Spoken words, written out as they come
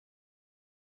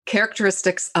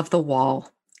Characteristics of the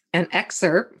Wall, an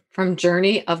excerpt from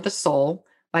Journey of the Soul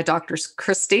by Drs.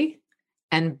 Christy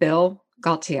and Bill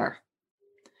Gaultiere.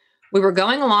 We were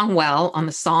going along well on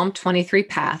the Psalm 23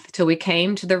 path till we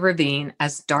came to the ravine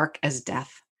as dark as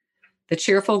death. The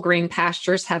cheerful green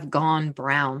pastures have gone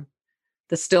brown.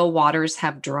 The still waters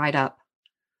have dried up.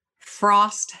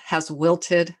 Frost has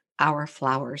wilted our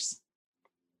flowers.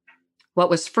 What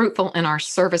was fruitful in our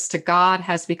service to God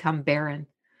has become barren.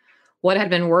 What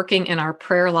had been working in our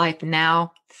prayer life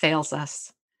now fails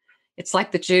us. It's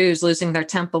like the Jews losing their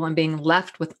temple and being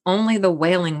left with only the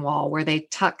Wailing Wall where they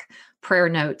tuck prayer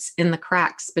notes in the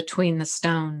cracks between the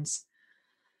stones.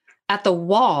 At the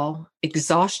wall,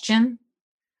 exhaustion,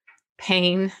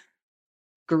 pain,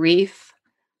 grief,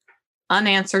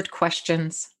 unanswered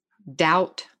questions,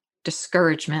 doubt,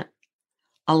 discouragement,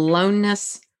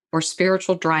 aloneness, or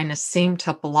spiritual dryness seem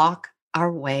to block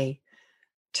our way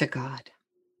to God.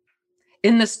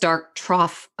 In this dark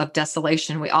trough of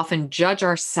desolation, we often judge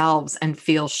ourselves and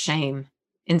feel shame.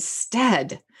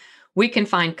 Instead, we can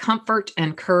find comfort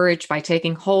and courage by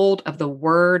taking hold of the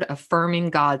word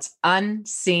affirming God's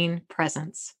unseen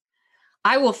presence.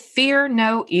 I will fear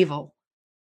no evil,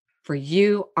 for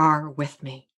you are with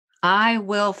me. I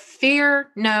will fear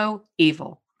no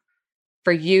evil,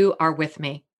 for you are with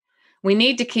me. We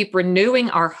need to keep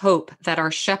renewing our hope that our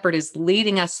shepherd is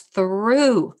leading us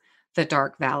through the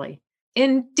dark valley.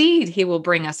 Indeed, he will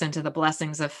bring us into the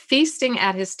blessings of feasting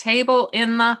at his table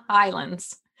in the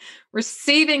highlands,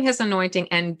 receiving his anointing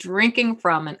and drinking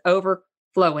from an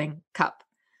overflowing cup.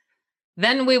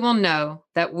 Then we will know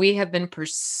that we have been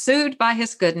pursued by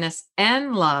his goodness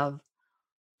and love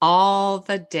all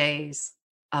the days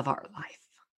of our life.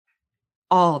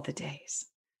 All the days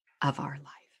of our life.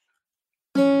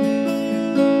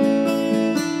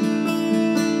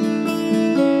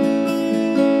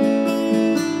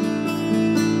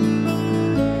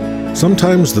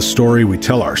 Sometimes the story we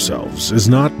tell ourselves is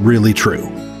not really true.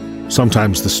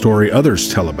 Sometimes the story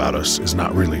others tell about us is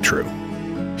not really true.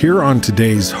 Here on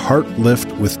today's Heart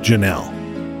Lift with Janelle,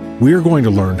 we are going to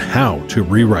learn how to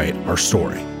rewrite our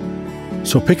story.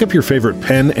 So pick up your favorite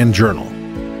pen and journal,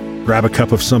 grab a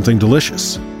cup of something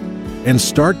delicious, and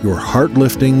start your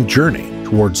heart-lifting journey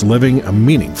towards living a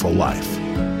meaningful life.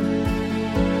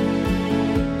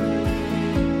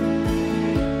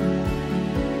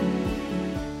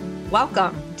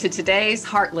 Welcome to today's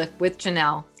Heart Lift with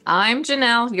Janelle. I'm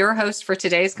Janelle, your host for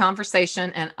today's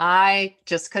conversation, and I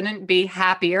just couldn't be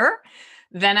happier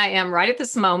than I am right at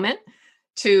this moment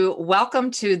to welcome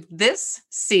to this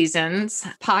season's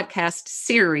podcast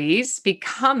series,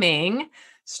 Becoming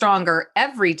Stronger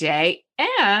Every Day.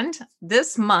 And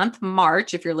this month,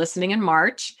 March, if you're listening in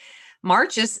March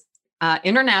is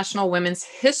International Women's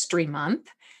History Month,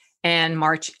 and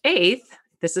March 8th,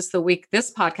 this is the week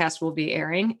this podcast will be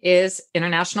airing, is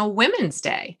International Women's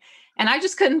Day. And I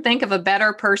just couldn't think of a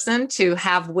better person to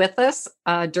have with us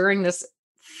during this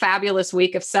fabulous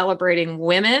week of celebrating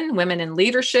women in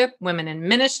leadership, women in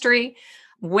ministry,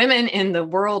 women in the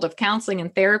world of counseling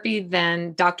and therapy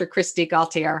than Dr. Christy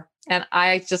Gaultiere. And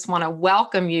I just want to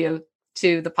welcome you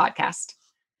to the podcast.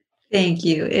 Thank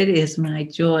you. It is my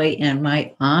joy and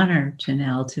my honor,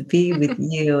 Janelle, to be with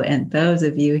you and those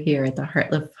of you here at the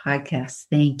Heart Lift podcast.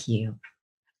 Thank you.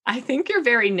 I think you're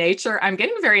very nature. I'm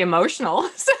getting very emotional.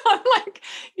 So I'm like,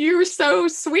 you're so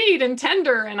sweet and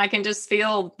tender, and I can just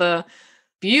feel the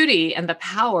beauty and the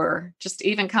power just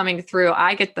even coming through.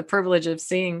 I get the privilege of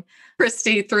seeing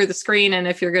Christy through the screen, and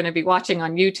if you're going to be watching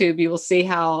on YouTube, you will see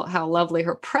how lovely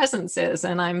her presence is.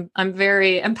 And I'm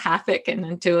very empathic and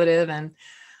intuitive, and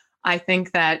I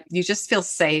think that you just feel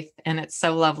safe, and it's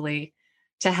so lovely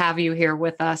to have you here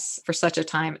with us for such a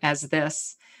time as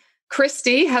this.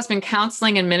 Christy has been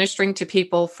counseling and ministering to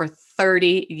people for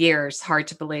 30 years. Hard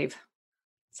to believe.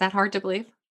 Is that hard to believe?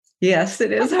 Yes,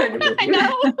 it is hard to believe. I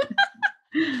know.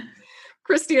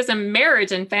 Christy is a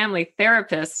marriage and family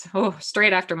therapist,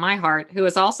 straight after my heart, who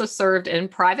has also served in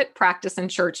private practice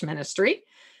and church ministry.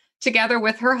 Together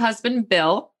with her husband,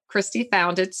 Bill, Christy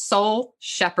founded Soul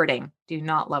Shepherding. Do you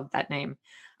not love that name?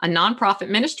 A nonprofit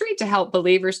ministry to help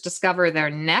believers discover their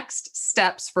next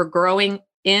steps for growing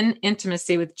in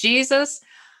intimacy with Jesus,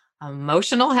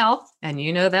 emotional health, and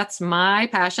you know that's my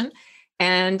passion,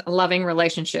 and loving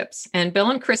relationships. And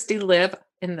Bill and Christy live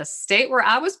in the state where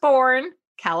I was born,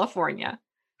 California.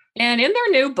 And in their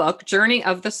new book, Journey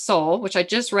of the Soul, which I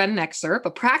just read an excerpt,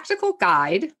 a practical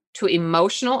guide to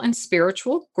emotional and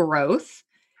spiritual growth.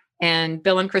 And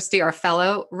Bill and Christy are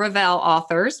fellow Revell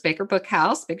authors, Baker Book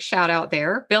House, big shout out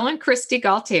there. Bill and Christy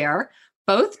Gaultiere,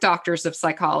 both doctors of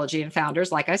psychology and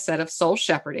founders, like I said, of Soul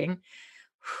Shepherding,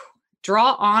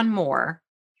 draw on more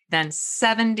than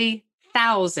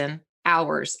 70,000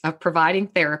 hours of providing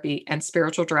therapy and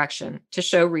spiritual direction to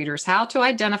show readers how to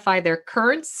identify their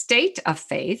current state of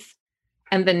faith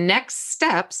and the next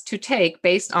steps to take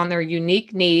based on their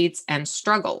unique needs and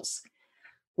struggles.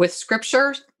 With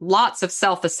scripture, lots of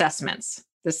self-assessments.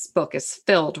 This book is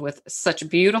filled with such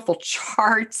beautiful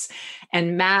charts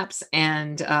and maps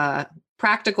and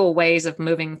practical ways of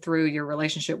moving through your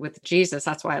relationship with Jesus.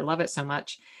 That's why I love it so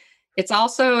much. It's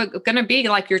also going to be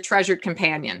like your treasured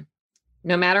companion,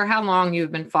 no matter how long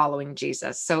you've been following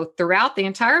Jesus. So throughout the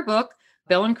entire book,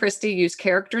 Bill and Christy use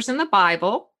characters in the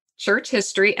Bible, church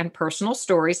history, and personal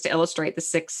stories to illustrate the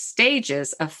 6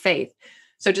 stages of faith.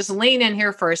 So just lean in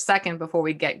here for a second before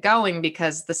we get going,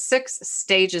 because the 6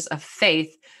 stages of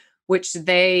faith, which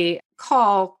they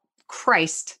call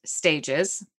Christ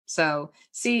stages, so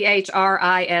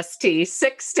CHRIST,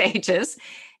 6 stages.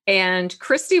 And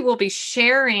Christy will be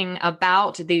sharing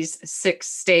about these 6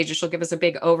 stages. She'll give us a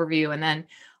big overview, and then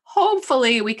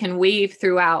hopefully we can weave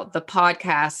throughout the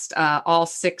podcast all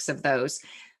 6 of those.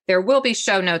 There will be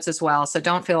show notes as well, so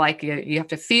don't feel like you have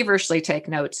to feverishly take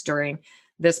notes during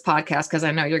this podcast, because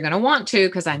I know you're going to want to,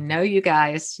 because I know you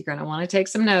guys, you're going to want to take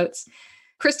some notes.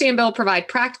 Christy and Bill provide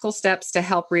practical steps to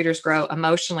help readers grow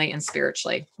emotionally and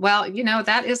spiritually. Well,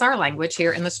 that is our language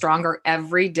here in the Stronger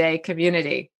Everyday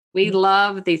community. We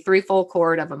love the threefold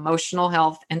cord of emotional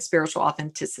health and spiritual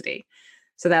authenticity.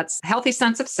 So that's healthy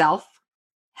sense of self,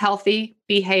 healthy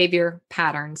behavior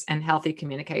patterns, and healthy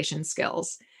communication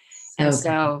skills. And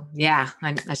so,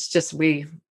 it's just, we're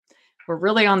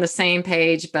really on the same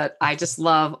page, but I just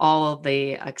love all of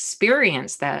the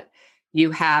experience that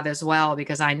you have as well,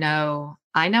 because I know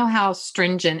how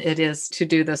stringent it is to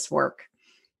do this work.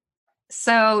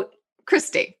 So,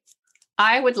 Christy,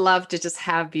 I would love to just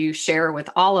have you share with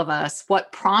all of us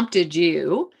what prompted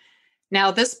you.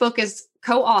 Now, this book is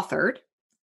co-authored.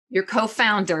 You're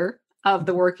co-founder of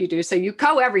the work you do. So you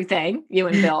co-everything, you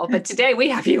and Bill, but today we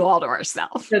have you all to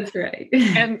ourselves. That's right.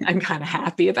 And I'm kind of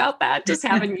happy about that, just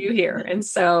having you here. And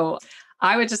so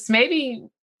I would just you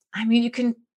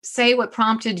can say what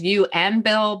prompted you and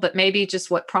Bill, but maybe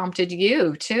just what prompted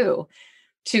you too,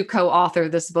 to co-author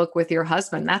this book with your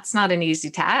husband. That's not an easy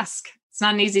task. It's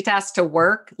not an easy task to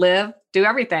work, live, do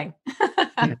everything.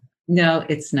 No,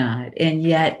 it's not. And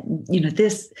yet,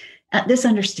 this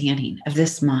understanding of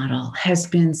this model has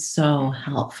been so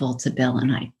helpful to Bill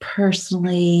and I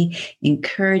personally,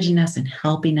 encouraging us and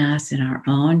helping us in our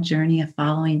own journey of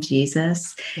following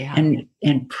Jesus and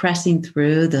pressing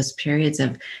through those periods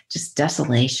of just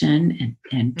desolation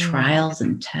and trials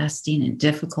and testing and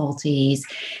difficulties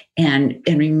and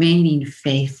remaining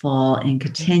faithful and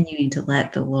continuing to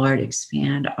let the Lord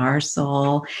expand our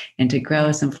soul and to grow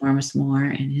us and form us more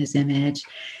in His image.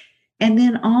 And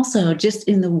then also just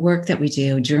in the work that we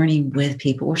do, journeying with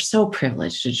people, we're so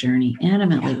privileged to journey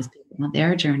intimately with people on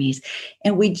their journeys.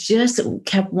 And we just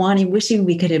kept wishing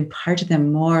we could impart to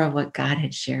them more of what God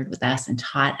had shared with us and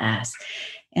taught us.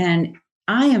 And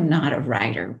I am not a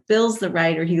writer. Bill's the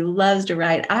writer. He loves to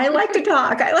write. I like to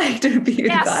talk. I like to be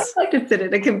I like to sit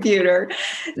at a computer.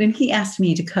 And he asked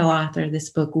me to co-author this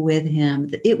book with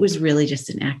him. It was really just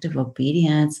an act of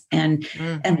obedience and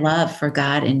love for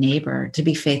God and neighbor, to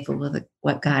be faithful with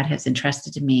what God has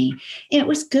entrusted to me. And it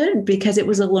was good because it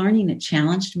was a learning. It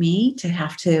challenged me to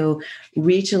have to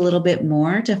reach a little bit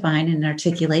more, to find an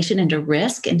articulation and to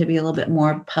risk and to be a little bit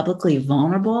more publicly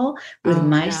vulnerable with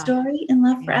my story and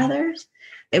love for others.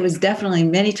 It was definitely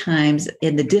many times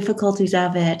in the difficulties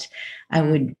of it, I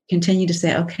would continue to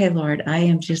say, okay, Lord, I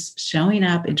am just showing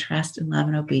up in trust and love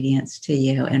and obedience to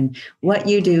you. And what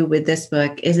you do with this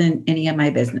book isn't any of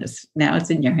my business. Now it's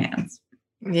in your hands.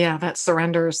 Yeah, that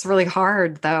surrender is really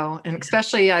hard, though. And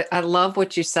especially, I love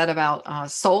what you said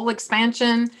about soul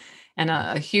expansion. And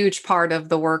a huge part of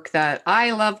the work that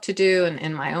I love to do and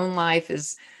in my own life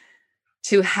is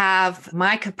to have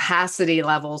my capacity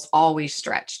levels always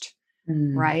stretched.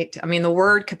 Right. I mean, the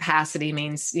word capacity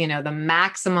means, the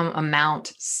maximum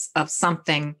amount of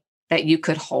something that you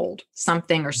could hold,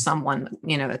 something or someone,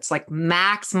 it's like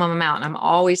maximum amount. I'm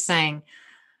always saying,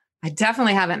 I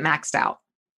definitely haven't maxed out.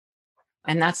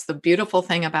 And that's the beautiful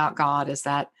thing about God, is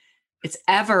that it's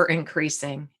ever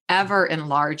increasing, ever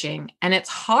enlarging, and it's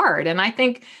hard. And I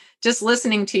think just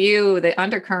listening to you, the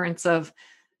undercurrents of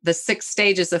the 6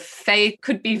 stages of faith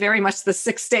could be very much the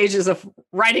 6 stages of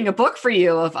writing a book for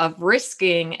you, of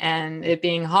risking and it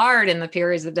being hard in the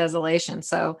periods of desolation.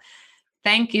 So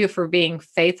thank you for being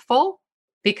faithful,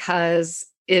 because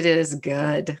it is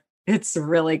good. It's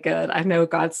really good. I know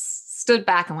God stood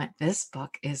back and went, this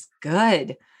book is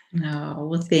good. No,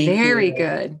 well, thank Very you.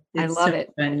 good. I It's love so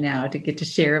it. fun now to get to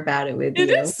share about it with It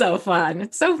you. is so fun.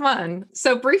 It's so fun.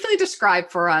 So briefly describe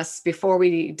for us before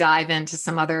we dive into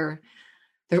some other.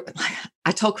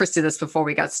 I told Christy this before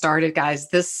we got started, guys.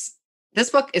 This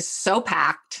book is so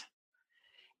packed,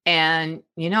 and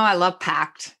I love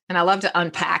packed, and I love to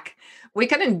unpack. We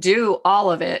couldn't do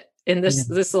all of it in Yeah. this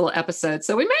little episode,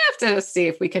 so we may have to see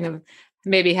if we can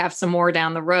maybe have some more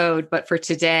down the road. But for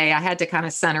today, I had to kind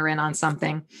of center in on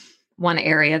one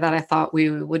area that I thought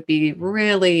it would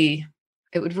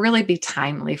really be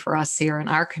timely for us here in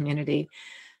our community.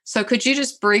 So could you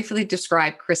just briefly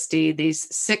describe, Christy,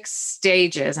 these 6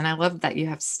 stages? And I love that you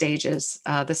have stages,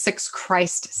 the 6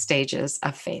 Christ stages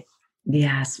of faith.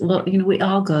 Yes. Well, we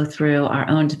all go through our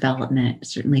own development,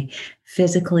 certainly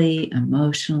physically,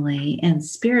 emotionally, and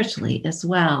spiritually as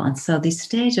well. And so these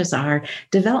stages are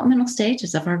developmental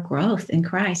stages of our growth in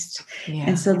Christ. Yeah.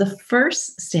 And so the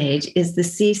first stage is the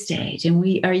C stage. And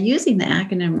we are using the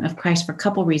acronym of Christ for a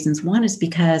couple reasons. One is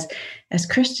because as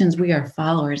Christians, we are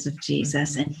followers of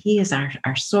Jesus, and he is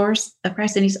our source of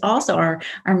Christ. And he's also our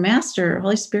master.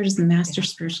 Holy Spirit is the master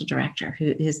spiritual director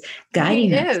who is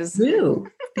guiding us through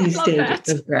these stages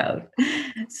of growth.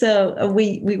 So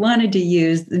we wanted to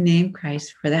use the name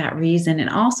Christ for that reason. And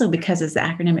also because it's the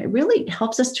acronym, it really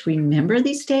helps us to remember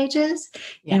these stages.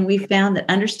 Yeah. And we found that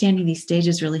understanding these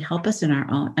stages really help us in our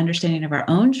own understanding of our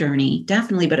own journey,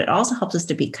 definitely, but it also helps us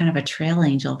to be kind of a trail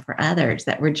angel for others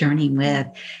that we're journeying with,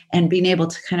 and being able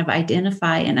to kind of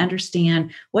identify and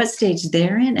understand what stage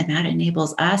they're in. And that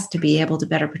enables us to be able to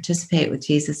better participate with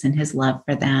Jesus and his love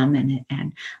for them,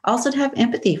 and also to have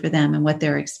empathy for them and what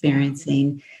they're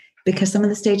experiencing, because some of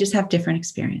the stages have different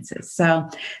experiences. So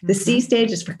the C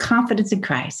stage is for confidence in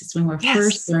Christ. It's when we're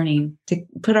first learning to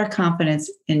put our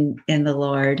confidence in the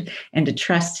Lord and to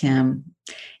trust him.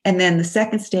 And then the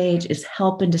second stage is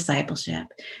help and discipleship,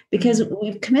 because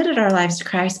we've committed our lives to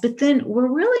Christ, but then we're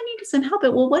really needing some help.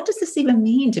 Well, what does this even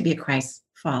mean to be a Christ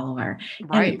follower?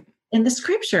 Right. And in the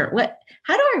scripture,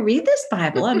 how do I read this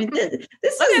Bible? I mean,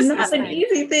 this is not an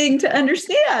easy thing to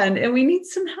understand, and we need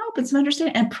some help and some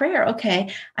understanding and prayer.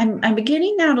 Okay, I'm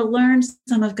beginning now to learn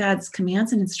some of God's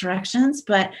commands and instructions,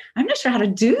 but I'm not sure how to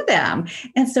do them.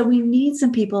 And so we need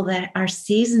some people that are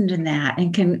seasoned in that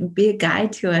and can be a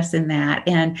guide to us in that,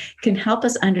 and can help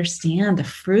us understand the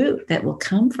fruit that will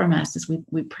come from us as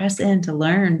we press in to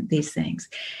learn these things.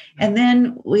 And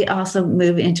then we also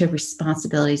move into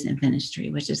responsibilities in ministry,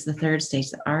 which is the third stage,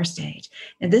 the R stage.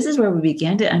 And this is where we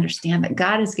begin to understand that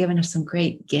God has given us some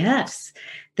great gifts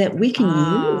that we can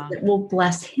use that will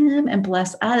bless him and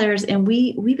bless others. And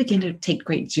we begin to take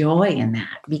great joy in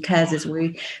that, because as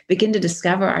we begin to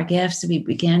discover our gifts, we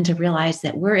begin to realize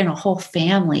that we're in a whole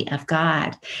family of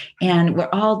God, and we're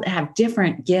all have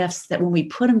different gifts that when we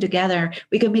put them together,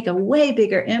 we can make a way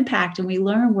bigger impact. And we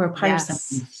learn we're a part of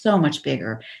something so much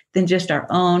bigger than just our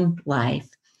own life.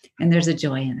 And there's a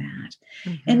joy in that.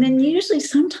 And then usually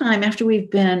sometime after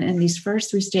we've been in these first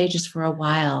 3 stages for a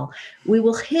while, we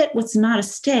will hit what's not a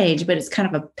stage, but it's kind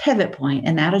of a pivot point.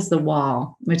 And that is the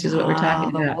wall, which is what we're talking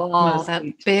about. The wall, that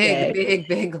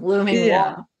big looming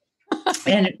wall.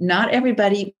 And not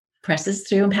everybody presses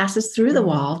through and passes through the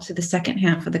wall to the second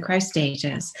half of the Christ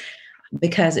stages,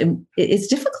 because it's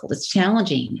difficult, it's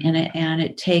challenging, and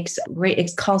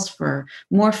it calls for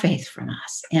more faith from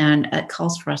us, and it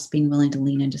calls for us being willing to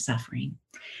lean into suffering.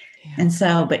 Yeah. And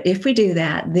so, but if we do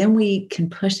that, then we can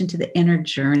push into the inner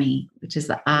journey, which is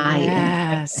the I.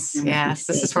 Yes.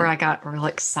 This is where I got real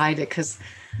excited, because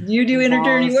you do inner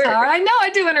journey work. I know I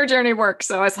do inner journey work.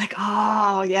 So I was like,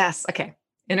 oh yes. Okay.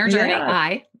 Inner journey,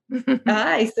 I.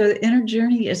 So the inner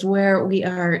journey is where we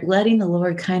are letting the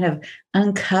Lord kind of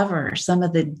uncover some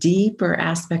of the deeper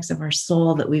aspects of our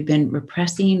soul that we've been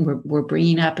repressing. We're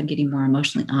bringing up and getting more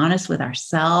emotionally honest with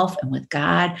ourselves and with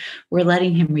God. We're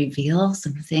letting him reveal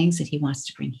some things that he wants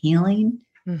to bring healing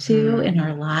to in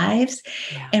our lives.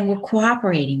 Yeah. And we're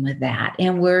cooperating with that.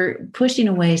 And we're pushing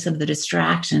away some of the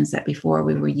distractions that before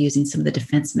we were using, some of the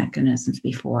defense mechanisms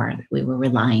before that we were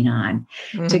relying on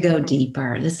to go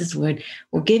deeper. This is where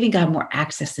we're giving God more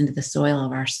access into the soil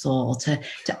of our soul to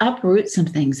uproot some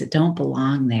things that don't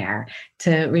belong there,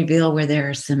 to reveal where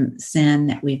there is some sin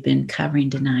that we've been covering,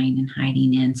 denying, and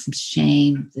hiding in, some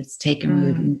shame that's taken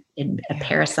root in a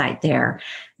parasite there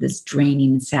that's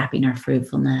draining and sapping our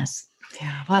fruitfulness.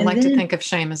 Yeah. Well, I like to think of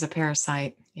shame as a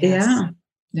parasite. Yes.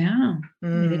 Yeah.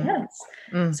 It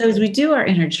is. So as we do our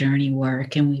inner journey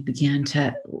work and we begin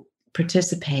to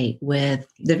participate with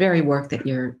the very work that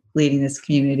you're leading this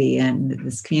community, and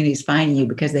this community is finding you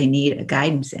because they need a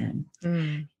guidance in,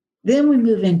 Then we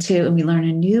move into and we learn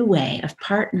a new way of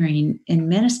partnering in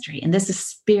ministry. And this is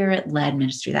spirit-led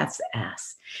ministry. That's the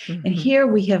S. Mhm. And here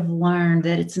we have learned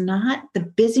that it's not the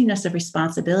busyness of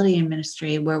responsibility in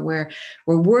ministry where we're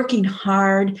working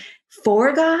hard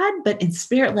for God, but in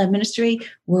spirit-led ministry,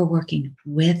 we're working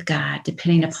with God,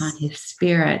 depending upon his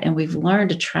spirit. And we've learned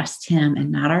to trust him and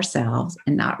not ourselves,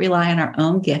 and not rely on our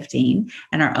own gifting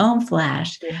and our own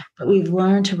flesh, but we've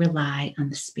learned to rely on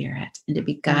the spirit and to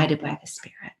be guided by the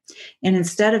spirit. And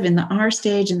instead of in the R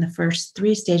stage, in the first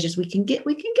 3 stages, we can get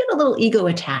a little ego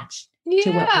attached.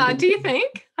 Yeah. Do you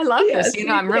think? I love Yes, this.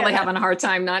 I'm really having a hard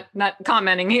time not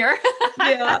commenting here.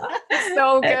 Yeah.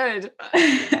 So good.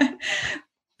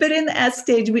 But in the S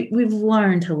stage, we've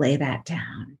learned to lay that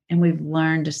down, and we've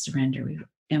learned to surrender,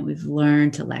 and we've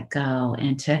learned to let go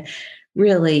and to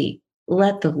really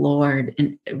let the Lord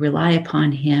and rely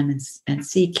upon him and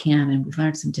seek him. And we've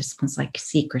learned some disciplines like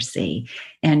secrecy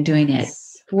and doing it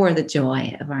for the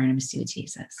joy of our intimacy with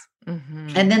Jesus.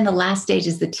 Mm-hmm. And then the last stage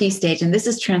is the T stage, and this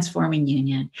is transforming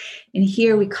union. And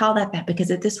here we call that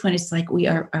because at this point, it's like we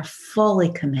are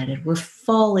fully committed. We're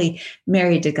fully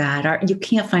married to God. You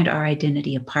can't find our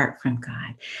identity apart from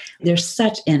God. There's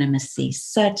such intimacy,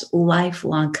 such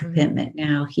lifelong commitment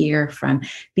now here from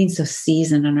being so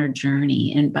seasoned on our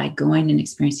journey, and by going and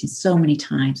experiencing so many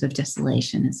times of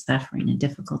desolation and suffering and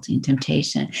difficulty and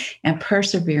temptation, and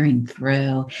persevering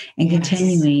through and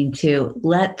continuing to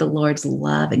let the Lord's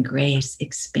love and grace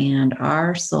expand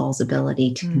our soul's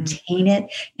ability to contain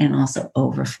it and also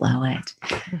overflow it.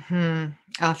 Mm-hmm.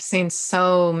 I've seen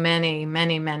so many,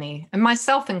 and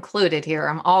myself included here.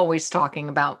 I'm always talking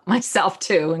about myself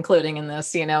too, including in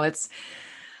this. It's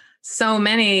so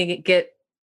many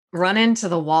run into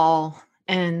the wall,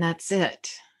 and that's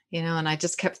it. And I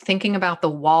just kept thinking about the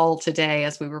wall today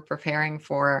as we were preparing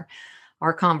for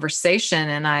our conversation,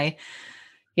 and I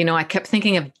kept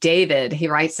thinking of David. He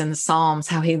writes in the Psalms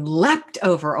how he leapt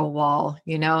over a wall,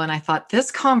 and I thought this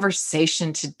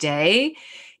conversation today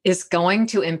is going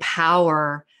to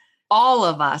empower all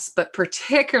of us, but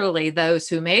particularly those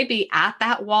who may be at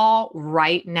that wall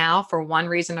right now for one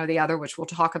reason or the other, which we'll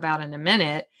talk about in a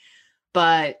minute.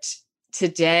 But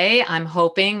today I'm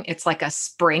hoping it's like a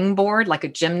springboard, like a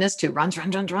gymnast who runs,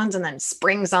 and then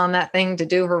springs on that thing to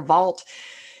do her vault.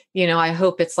 I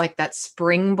hope it's like that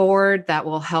springboard that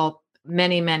will help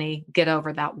many get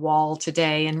over that wall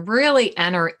today and really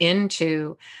enter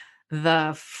into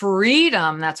the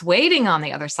freedom that's waiting on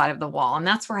the other side of the wall. And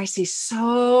that's where I see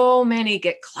so many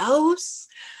get close.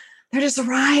 They're just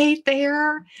right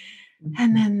there.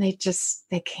 And then they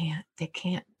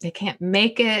can't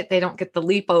make it. They don't get the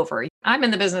leap over. I'm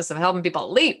in the business of helping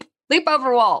people leap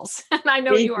over walls. And I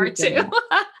know you are too.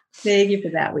 Thank you for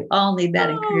that. We all need that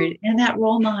encouragement and that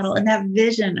role model and that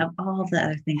vision of all the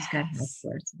other things God has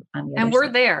for us. And we're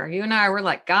there. You and I were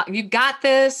like, God, you've got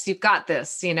this. You've got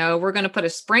this. We're going to put a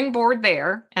springboard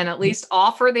there and at least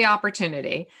offer the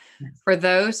opportunity for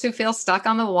those who feel stuck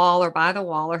on the wall or by the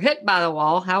wall or hit by the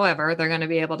wall. However, they're going to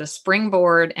be able to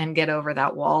springboard and get over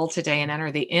that wall today and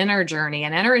enter the inner journey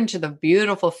and enter into the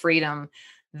beautiful freedom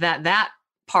that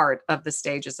part of the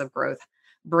stages of growth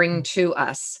bring to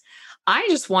us. I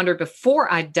just wondered,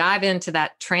 before I dive into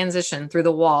that transition through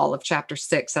the wall of chapter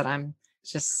 6, that I'm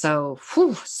just so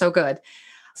good.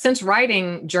 Since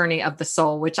writing Journey of the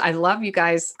Soul, which I love, you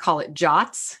guys call it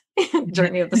JOTS,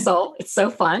 Journey of the Soul. It's so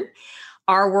fun.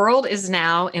 Our world is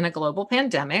now in a global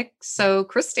pandemic. So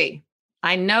Christy,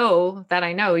 I know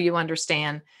you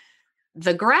understand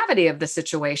the gravity of the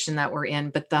situation that we're in,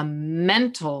 but the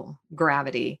mental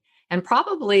gravity. And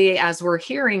probably as we're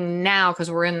hearing now,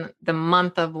 because we're in the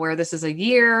month of where this is a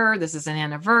year, this is an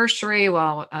anniversary.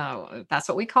 Well, that's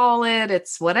what we call it.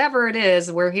 It's whatever it is.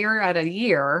 We're here at a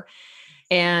year.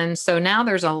 And so now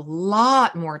there's a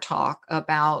lot more talk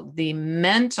about the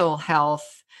mental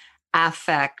health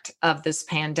aspect of this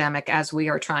pandemic as we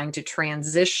are trying to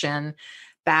transition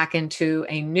back into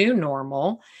a new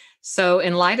normal. So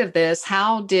in light of this,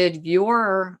 how did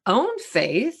your own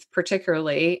faith,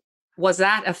 particularly, was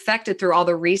that affected through all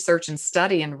the research and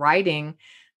study and writing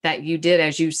that you did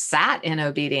as you sat in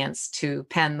obedience to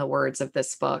pen the words of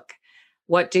this book?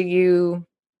 How do you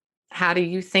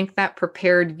think that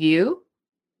prepared you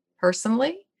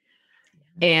personally?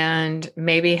 And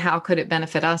maybe how could it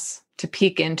benefit us to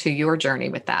peek into your journey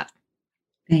with that?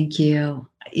 Thank you.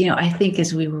 I think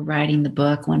as we were writing the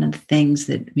book, one of the things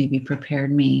that maybe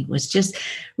prepared me was just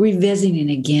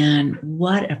revisiting again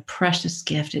what a precious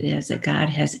gift it is that God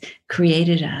has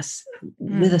created us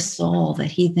with a soul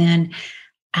that he then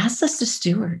asks us to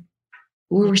steward.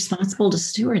 we're responsible to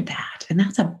steward that. And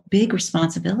that's a big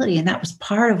responsibility. And that was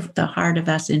part of the heart of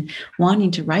us in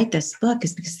wanting to write this book,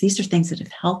 is because these are things that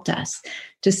have helped us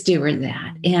to steward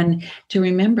that and to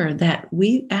remember that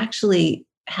we actually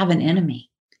have an enemy.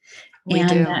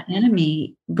 That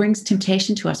enemy brings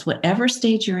temptation to us. Whatever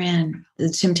stage you're in, the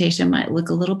temptation might look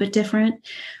a little bit different,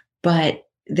 but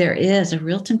there is a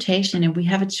real temptation, and we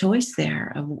have a choice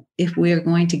there of if we are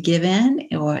going to give in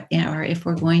or if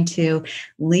we're going to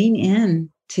lean in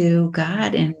to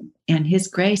God and his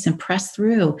grace and press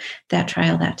through that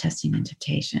trial, that testing and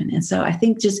temptation. And so I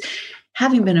think just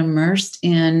having been immersed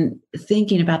in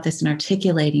thinking about this and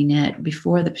articulating it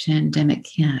before the pandemic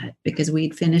hit, because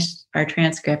we'd finished our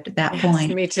transcript at that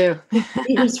point. Me too.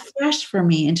 It was fresh for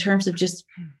me in terms of just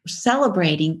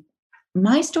celebrating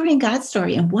my story and God's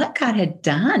story and what God had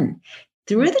done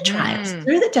through the trials,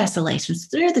 through the desolations,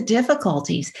 through the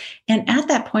difficulties. And at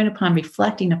that point, upon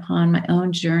reflecting upon my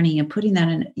own journey and putting that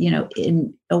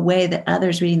in a way that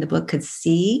others reading the book could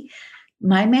see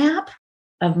my map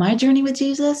of my journey with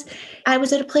Jesus, I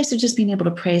was at a place of just being able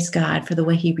to praise God for the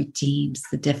way he redeems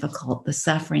the difficult, the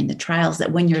suffering, the trials,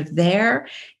 that when you're there,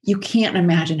 you can't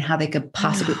imagine how they could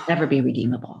possibly ever be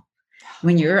redeemable.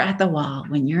 When you're at the wall,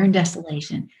 when you're in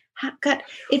desolation, God,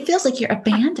 it feels like you're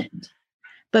abandoned.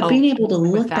 But being able to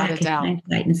look back in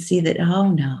hindsight and see that,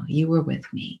 oh no, you were with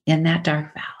me in that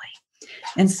dark valley.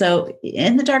 And so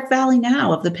in the dark valley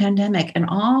now of the pandemic and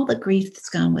all the grief that's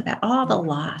gone with that, all the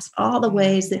loss, all the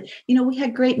ways that, we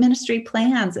had great ministry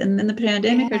plans. And then the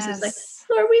pandemic was just like,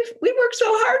 Lord, we worked so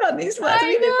hard on these ones.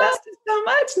 We've invested so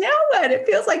much. Now what? It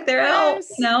feels like they're all,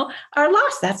 are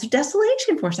lost. That's a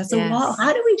desolation for us. That's a wall.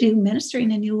 How do we do ministry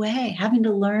in a new way? Having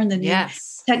to learn the new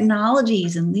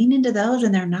technologies and lean into those.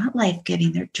 And they're not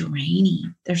life-giving. They're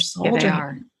draining. They're soul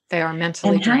draining. They are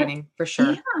mentally draining for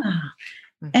sure. Yeah.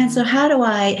 And so how do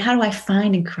I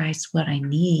find in Christ what I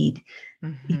need,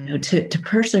 to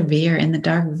persevere in the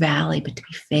dark valley, but to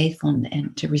be faithful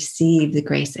and to receive the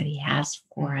grace that he has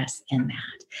for us in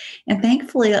that. And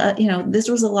thankfully, this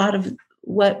was a lot of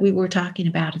what we were talking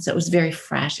about. And so it was very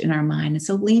fresh in our mind. And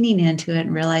so leaning into it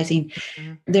and realizing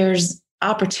there's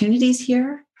opportunities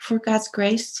here for God's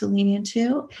grace to lean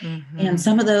into. And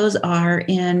some of those are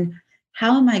in,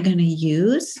 how am I going to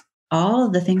use all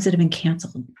of the things that have been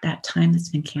canceled, that time that's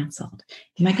been canceled?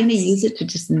 Am I going to use it to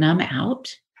just numb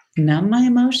my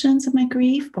emotions of my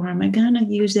grief? Or am I going to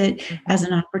use it as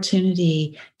an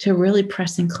opportunity to really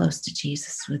press in close to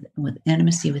Jesus with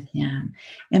intimacy with him?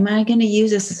 Am I going to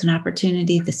use this as an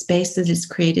opportunity, the space that is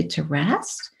created, to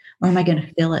rest? Or am I going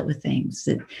to fill it with things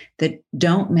that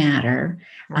don't matter,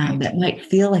 that might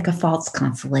feel like a false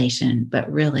consolation, but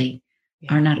really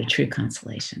are not a true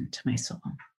consolation to my soul?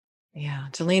 Yeah,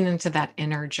 to lean into that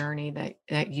inner journey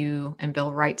that you and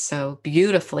Bill write so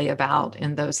beautifully about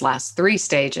in those last 3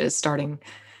 stages. Starting,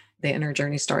 the inner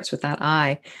journey starts with that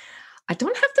I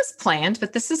don't have this planned,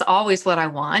 but this is always what I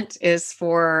want, is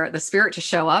for the Spirit to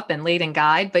show up and lead and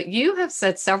guide. But you have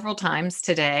said several times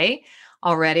today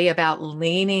already about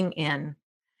leaning in.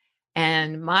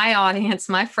 And my audience,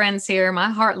 my friends here, my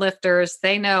heart lifters,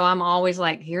 they know I'm always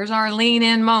like, here's our lean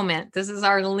in moment. This is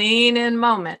our lean in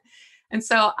moment. And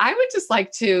so I would just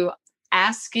like to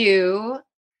ask you,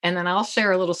 and then I'll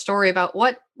share a little story about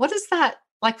what is that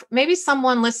like. Maybe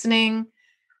someone listening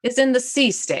is in the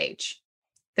C stage.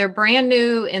 They're brand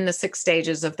new in the 6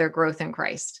 stages of their growth in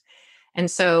Christ. And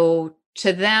so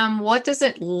to them, what does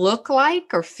it look like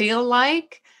or feel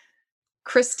like,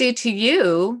 Christy, to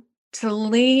you, to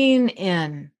lean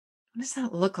in? What does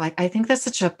that look like? I think that's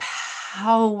such a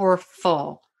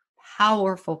powerful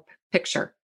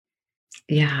picture.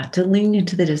 Yeah, to lean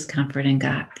into the discomfort and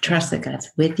God, trust that God's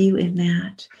with you in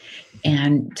that,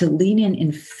 and to lean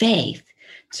in faith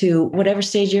to whatever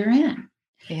stage you're in.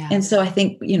 Yeah. And so I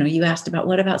think, you asked about,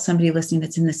 what about somebody listening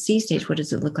that's in the C stage? What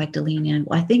does it look like to lean in?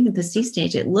 Well, I think at the C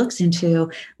stage, it looks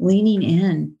into leaning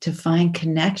in to find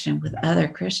connection with other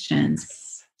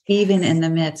Christians, even in the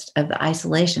midst of the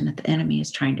isolation that the enemy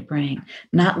is trying to bring,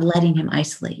 not letting him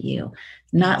isolate you,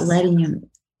 not letting him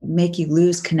make you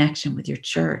lose connection with your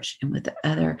church and with the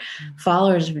other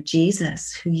followers of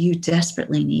Jesus who you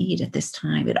desperately need at this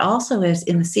time. It also is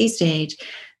in the C stage,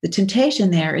 the temptation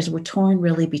there is we're torn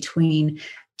really between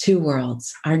 2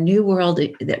 worlds: our new world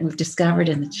that we've discovered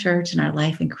in the church and our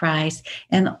life in Christ,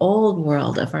 and the old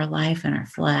world of our life and our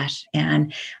flesh.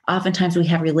 And oftentimes we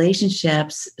have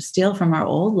relationships still from our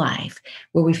old life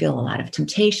where we feel a lot of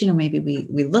temptation, or maybe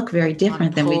we look very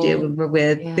different than we do when we're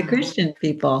with the Christian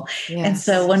people. Yes. And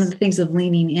so one of the things of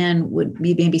leaning in would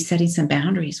be maybe setting some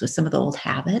boundaries with some of the old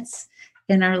habits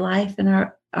in our life and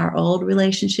our old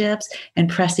relationships, and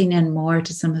pressing in more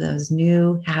to some of those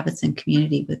new habits and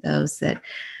community with those that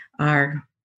are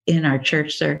in our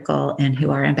church circle and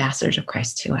who are ambassadors of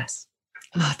Christ to us.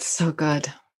 Oh, it's so good.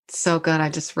 So good. I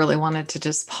just really wanted to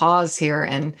just pause here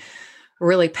and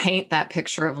really paint that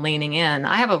picture of leaning in.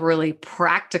 I have a really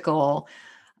practical,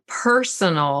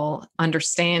 personal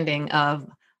understanding of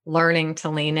learning to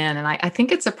lean in. And I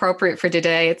think it's appropriate for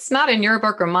today. It's not in your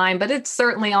book or mine, but it's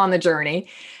certainly on the journey.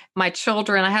 My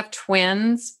children, I have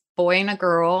twins, boy and a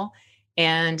girl.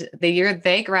 And the year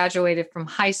they graduated from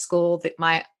high school,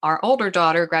 our older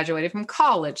daughter graduated from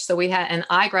college. So and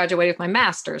I graduated with my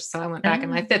master's. So I went back in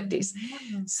my 50s.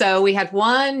 So we had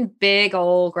one big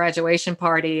old graduation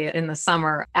party in the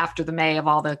summer after the May of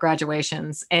all the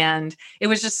graduations. And it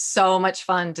was just so much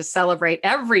fun to celebrate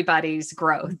everybody's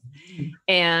growth.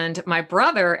 And my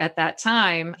brother at that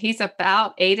time, he's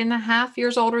about 8.5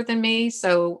 years older than me.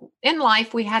 So in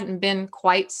life, we hadn't been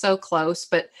quite so close,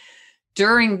 but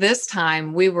during this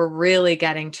time, we were really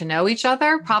getting to know each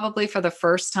other, probably for the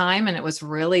first time. And it was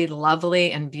really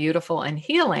lovely and beautiful and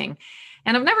healing.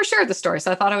 And I've never shared the story,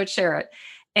 so I thought I would share it.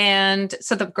 And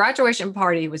so the graduation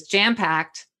party was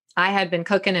jam-packed. I had been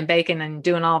cooking and baking and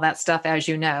doing all that stuff, as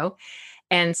you know.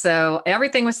 And so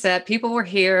everything was set. People were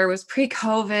here. It was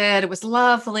pre-COVID. It was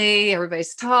lovely.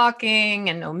 Everybody's talking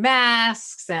and no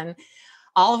masks. And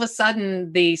all of a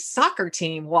sudden, the soccer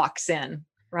team walks in,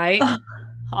 right?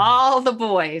 All the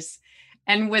boys.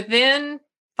 And within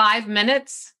 5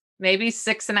 minutes, maybe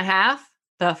 6.5,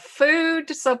 the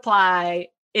food supply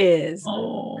is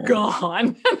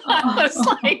gone. I was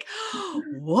like,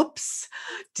 whoops,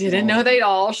 didn't know they'd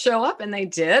all show up, and they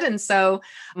did. And so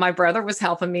my brother was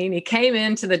helping me, and he came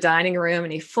into the dining room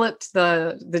and he flipped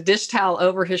the dish towel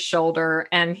over his shoulder,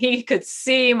 and he could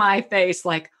see my face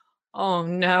like, oh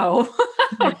no,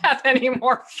 I don't have any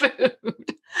more food.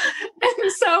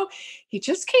 And so he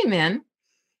just came in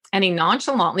and he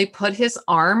nonchalantly put his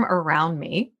arm around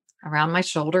me, around my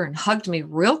shoulder, and hugged me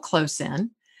real close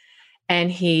in. And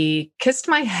he kissed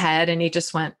my head and he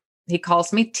just went, he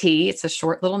calls me T. It's a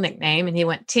short little nickname. And he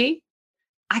went, T,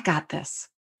 I got this.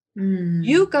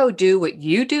 You go do what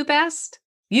you do best.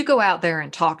 You go out there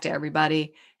and talk to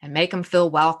everybody and make them feel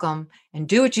welcome and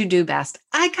do what you do best.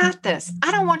 I got this.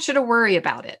 I don't want you to worry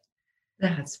about it.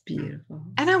 That's beautiful.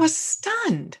 And I was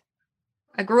stunned.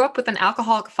 I grew up with an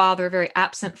alcoholic father, a very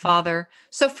absent father.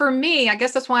 So for me, I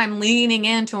guess that's why I'm leaning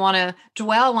in to want to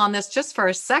dwell on this just for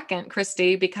a second,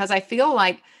 Christy, because I feel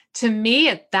like to me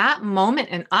at that moment,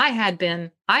 and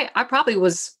I probably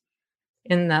was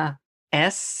in the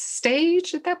S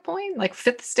stage at that point, like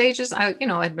fifth stages.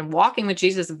 I'd been walking with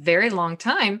Jesus a very long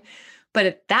time,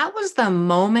 but that was the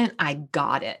moment I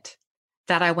got it,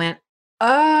 that I went,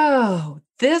 oh,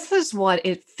 this is what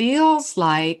it feels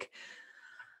like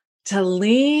to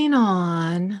lean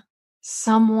on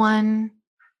someone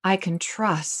I can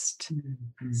trust,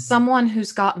 someone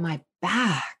who's got my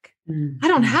back. I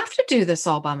don't have to do this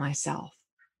all by myself.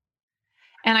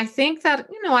 And I think that,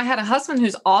 I had a husband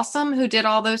who's awesome, who did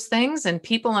all those things and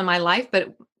people in my life,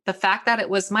 but the fact that it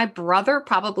was my brother,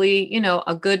 probably,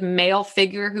 a good male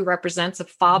figure who represents a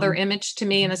father image to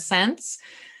me in a sense,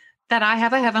 that I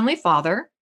have a heavenly father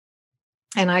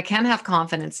and I can have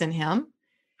confidence in him.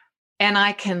 And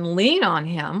I can lean on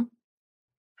him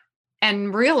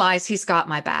and realize he's got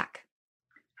my back.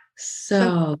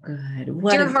 So good.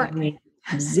 What a great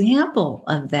example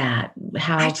of that.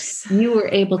 How you were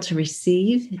able to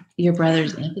receive your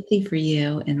brother's empathy for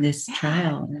you in this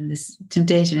trial and this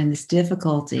temptation and this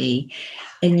difficulty.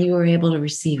 And you were able to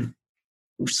receive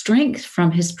strength from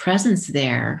his presence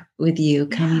there with you,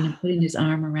 coming and putting his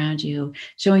arm around you,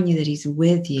 showing you that he's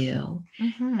with you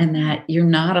and that you're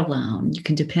not alone. You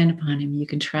can depend upon him. You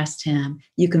can trust him.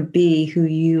 You can be who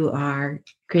you are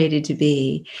created to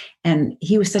be. And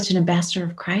he was such an ambassador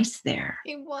of Christ there.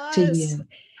 He was. To you.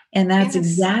 And that's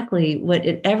exactly what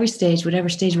at every stage, whatever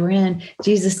stage we're in,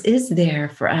 Jesus is there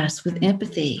for us with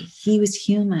empathy. He was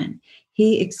human.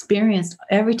 He experienced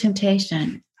every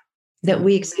temptation that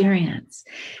we experience.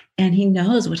 And he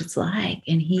knows what it's like.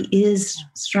 And he is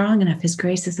strong enough. His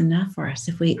grace is enough for us.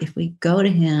 If we go to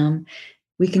him,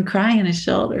 we can cry on his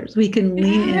shoulders. We can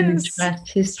lean in and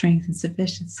trust his strength and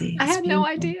sufficiency. I had no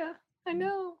idea. I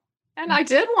know. And I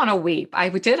did want to weep. I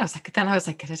did. I was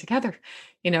like, get it together,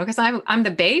 because I'm the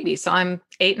baby. So I'm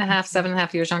 8.5,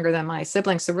 7.5 years younger than my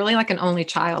siblings. So really like an only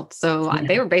child. So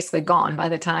they were basically gone by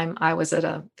the time I was at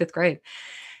a fifth grade.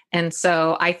 And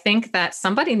so I think that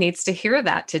somebody needs to hear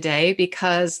that today,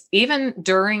 because even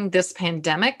during this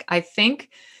pandemic, I think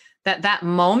that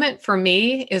moment for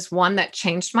me is one that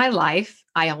changed my life.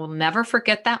 I will never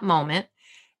forget that moment.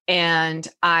 And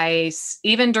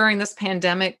even during this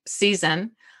pandemic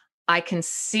season, I can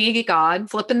see God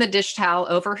flipping the dish towel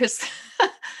over his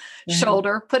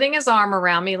shoulder, putting his arm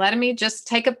around me, letting me just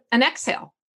take an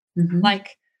exhale. Mm-hmm.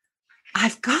 Like,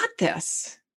 I've got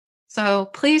this. So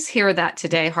please hear that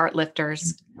today, heart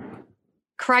lifters.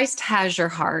 Christ has your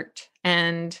heart.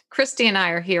 And Christy and I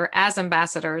are here as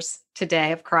ambassadors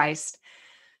today of Christ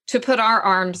to put our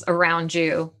arms around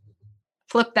you,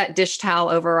 flip that dish towel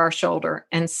over our shoulder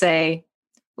and say,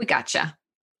 we got you.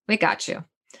 We got you.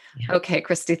 Yeah. Okay,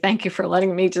 Christy, thank you for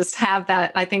letting me just have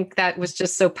that. I think that was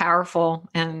just so powerful.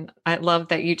 And I love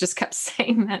that you just kept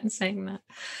saying that and saying that.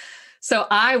 So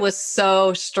I was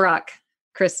so struck,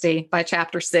 Christy, by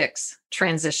chapter 6,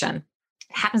 transition.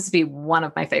 It happens to be one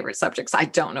of my favorite subjects. I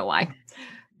don't know why.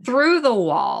 Through the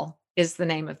Wall is the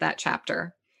name of that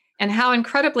chapter, and how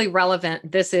incredibly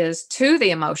relevant this is to the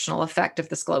emotional effect of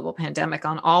this global pandemic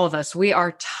on all of us. We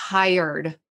are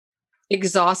tired,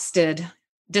 exhausted,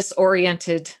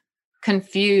 disoriented,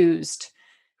 confused.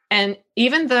 And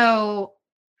even though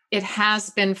it has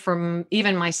been from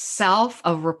even myself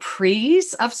a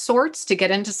reprise of sorts to get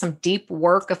into some deep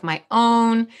work of my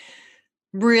own,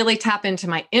 really tap into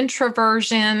my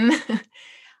introversion,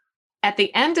 at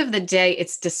the end of the day,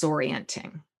 it's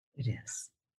disorienting. It is.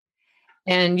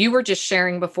 And you were just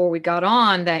sharing before we got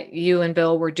on that you and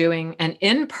Bill were doing an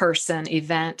in-person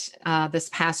event this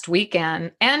past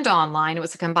weekend and online. It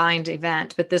was a combined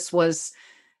event, but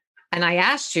and I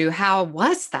asked you, how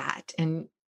was that? And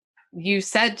you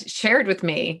shared with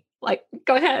me, like,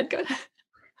 go ahead.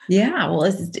 Yeah, well,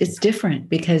 it's different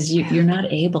because you're not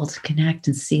able to connect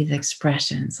and see the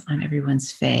expressions on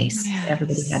everyone's face. Yes.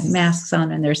 Everybody had masks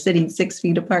on and they're sitting 6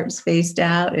 feet apart, spaced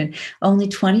out, and only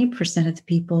 20% of the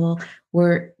people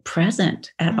were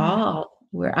present at all.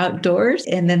 We're outdoors,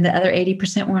 and then the other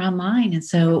 80% were online. And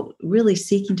so really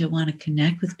seeking to want to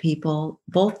connect with people,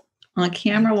 both on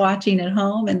camera watching at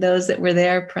home and those that were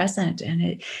there present.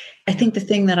 And I think the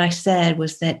thing that I said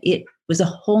was that it was a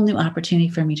whole new opportunity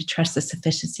for me to trust the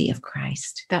sufficiency of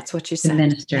Christ. That's what you said. To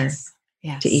minister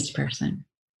yes. to each person.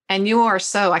 And you are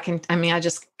I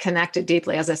just connected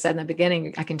deeply. As I said in the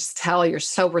beginning, I can just tell you're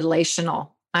so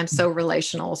relational. I'm so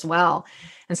relational as well.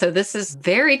 And so this is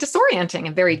very disorienting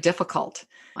and very difficult.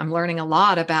 I'm learning a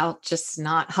lot about just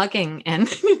not hugging and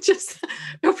just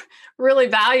really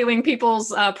valuing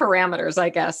people's parameters, I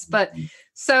guess. But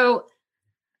so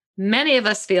many of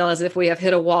us feel as if we have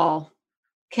hit a wall.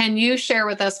 Can you share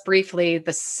with us briefly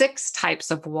the 6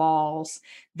 types of walls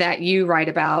that you write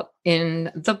about in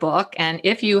the book? And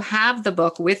if you have the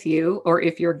book with you, or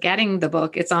if you're getting the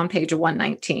book, it's on page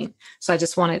 119. So I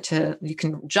just wanted you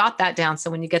can jot that down. So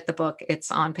when you get the book,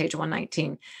 it's on page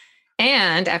 119.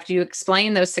 And after you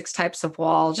explain those 6 types of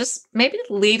wall, just maybe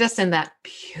lead us in that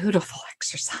beautiful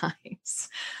exercise,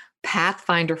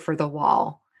 Pathfinder for the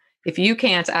Wall. If you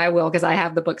can't, I will, because I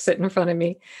have the book sitting in front of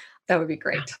me. That would be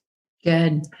great.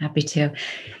 Good. Happy to.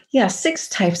 Yeah. 6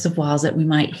 types of walls that we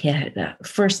might hit.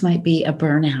 First might be a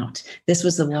burnout. This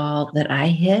was the wall that I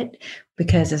hit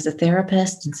because as a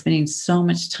therapist and spending so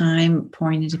much time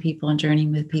pouring into people and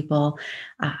journeying with people,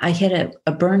 I hit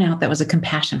a burnout that was a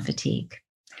compassion fatigue,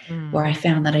 where I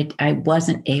found that I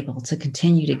wasn't able to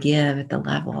continue to give at the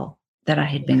level that I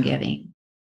had been giving.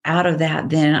 Out of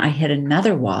that, then I hit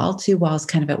another wall, 2 walls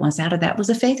kind of at once. Out of that was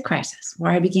a faith crisis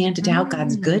where I began to doubt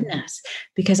God's goodness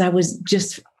because I was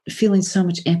just feeling so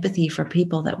much empathy for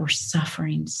people that were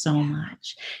suffering so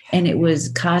much. And it was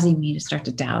causing me to start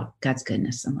to doubt God's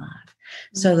goodness and love.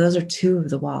 So those are 2 of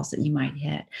the walls that you might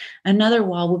hit. Another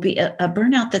wall would be a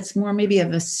burnout that's more maybe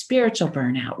of a spiritual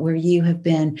burnout, where you have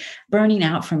been burning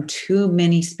out from too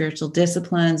many spiritual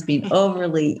disciplines, being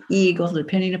overly ego,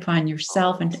 depending upon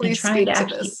yourself, and trying to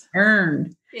actually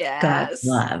earn God's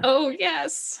love. Oh,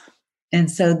 yes. And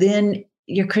so then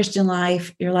your Christian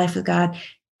life, your life with God,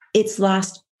 it's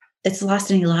lost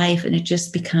any life, and it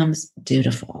just becomes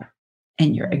dutiful,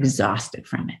 and you're exhausted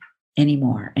from it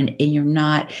anymore. And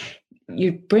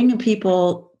you're bringing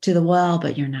people to the well,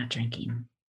 but you're not drinking.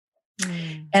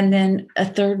 And then a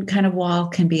third kind of wall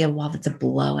can be a wall that's a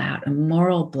blowout, a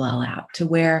moral blowout, to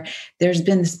where there's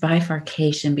been this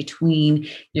bifurcation between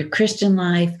your Christian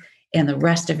life and the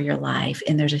rest of your life.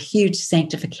 And there's a huge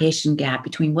sanctification gap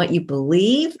between what you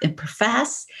believe and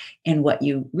profess and what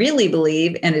you really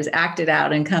believe and is acted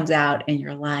out and comes out in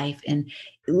your life. And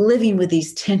living with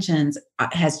these tensions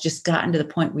has just gotten to the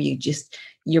point where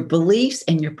your beliefs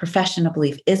and your profession of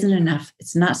belief isn't enough.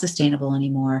 It's not sustainable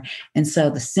anymore. And so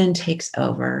the sin takes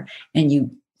over, and you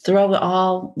throw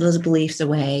all those beliefs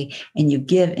away and you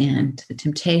give in to the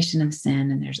temptation of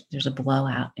sin. And there's a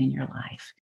blowout in your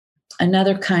life.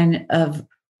 Another kind of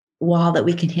wall that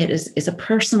we can hit is a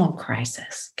personal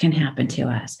crisis can happen to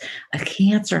us. A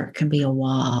cancer can be a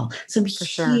wall, some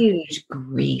huge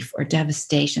grief or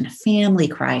devastation, a family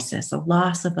crisis, a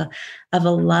loss of a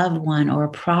loved one, or a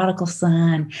prodigal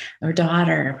son or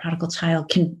daughter, a prodigal child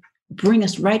can bring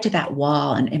us right to that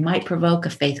wall, and it might provoke a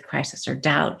faith crisis or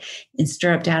doubt and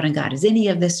stir up doubt in God. Is any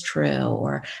of this true?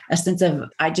 Or a sense of,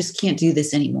 I just can't do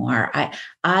this anymore.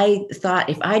 I thought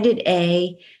if I did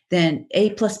A, then A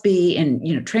plus B,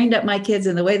 and trained up my kids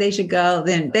in the way they should go,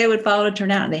 then they would follow and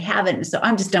turn out, and they haven't. And so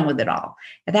I'm just done with it all.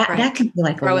 That can be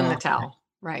like throw in the towel,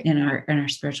 right? In our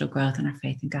spiritual growth and our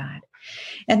faith in God.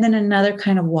 And then another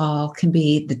kind of wall can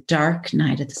be the dark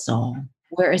night of the soul,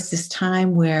 where it's this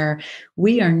time where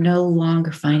we are no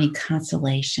longer finding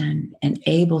consolation and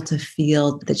able to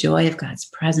feel the joy of God's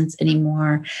presence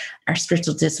anymore. Our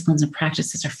spiritual disciplines and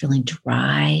practices are feeling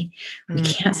dry. We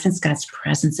can't sense God's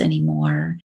presence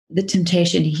anymore. The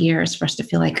temptation here is for us to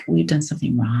feel like we've done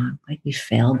something wrong, like we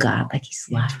failed God, like he's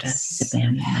left us, he's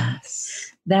abandoned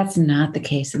us. That's not the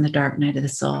case in the dark night of the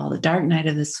soul. The dark night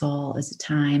of the soul is a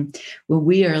time where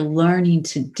we are learning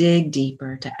to dig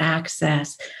deeper, to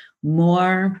access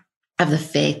more of the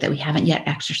faith that we haven't yet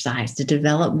exercised, to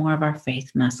develop more of our faith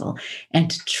muscle,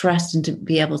 and to trust and to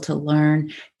be able to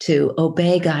learn to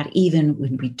obey God even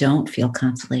when we don't feel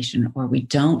consolation or we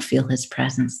don't feel his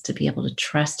presence, to be able to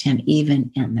trust him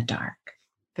even in the dark.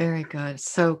 Very good.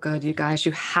 So good, you guys.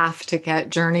 You have to get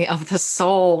Journey of the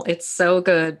Soul. It's so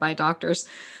good, by Doctors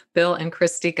Bill and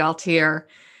Kristi Gaultiere.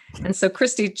 And so,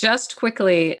 Kristi, just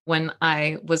quickly, when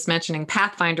I was mentioning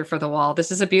Pathfinder for the Wall, this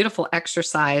is a beautiful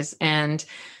exercise. And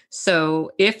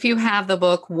so if you have the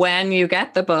book, when you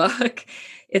get the book,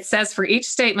 it says for each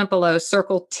statement below,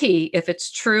 circle T if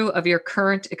it's true of your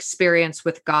current experience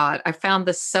with God. I found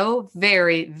this so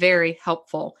very, very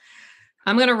helpful.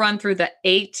 I'm going to run through the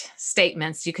 8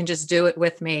 statements. You can just do it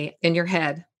with me in your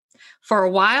head. For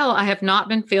a while, I have not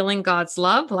been feeling God's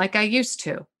love like I used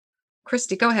to.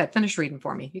 Kristi, go ahead. Finish reading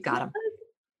for me. You got them.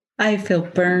 I feel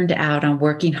burned out on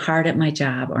working hard at my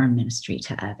job or ministry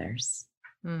to others.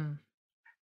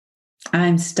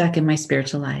 I'm stuck in my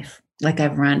spiritual life, like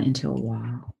I've run into a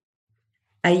wall.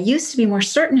 I used to be more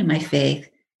certain in my faith,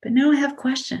 but now I have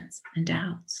questions and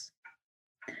doubts.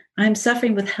 I'm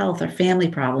suffering with health or family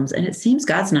problems, and it seems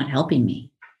God's not helping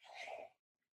me.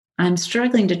 I'm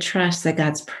struggling to trust that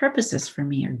God's purposes for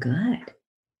me are good.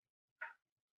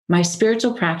 My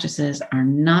spiritual practices are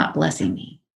not blessing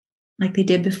me like they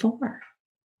did before.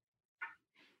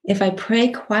 If I pray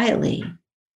quietly,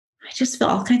 I just feel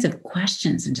all kinds of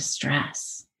questions and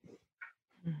distress.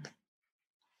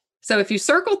 So if you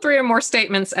circle 3 or more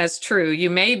statements as true, you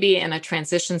may be in a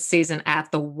transition season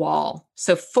at the wall.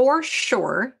 So for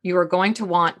sure, you are going to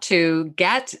want to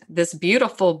get this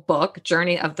beautiful book,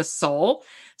 Journey of the Soul,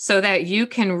 so that you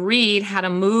can read how to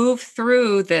move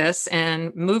through this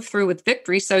and move through with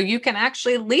victory, so you can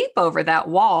actually leap over that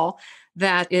wall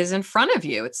that is in front of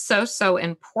you. It's so, so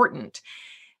important.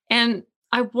 And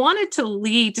I wanted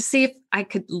to see if I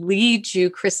could lead you,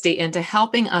 Kristi, into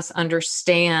helping us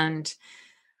understand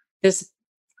this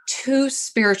 2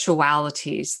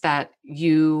 spiritualities that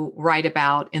you write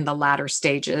about in the latter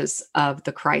stages of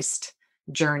the Christ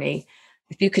journey.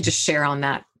 If you could just share on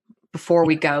that before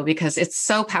we go, because it's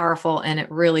so powerful and it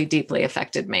really deeply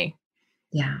affected me.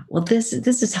 Yeah. Well, this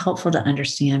is helpful to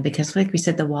understand because, like we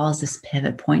said, the wall is this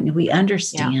pivot point, and we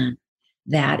understand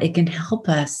that it can help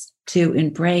us to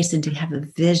embrace and to have a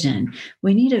vision.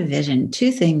 We need a vision.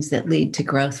 2 things that lead to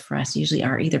growth for us usually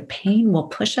are either pain will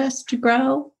push us to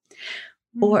grow,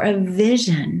 or a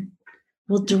vision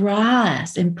will draw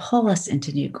us and pull us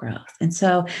into new growth. And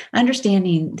so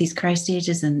understanding these Christ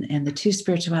stages and the 2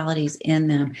 spiritualities in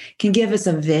them can give us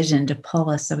a vision to pull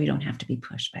us so we don't have to be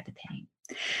pushed by the pain.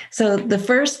 So the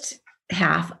first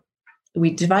half, we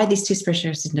divide these 2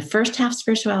 spiritualities into first half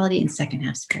spirituality and second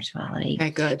half spirituality. Okay,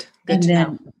 good. And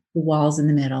then the walls in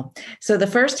the middle. So the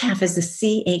first half is the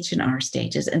C, H, and R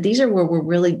stages. And these are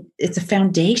where it's a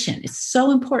foundation. It's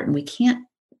so important. We can't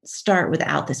start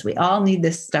without this. We all need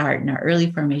this start in our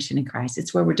early formation in Christ.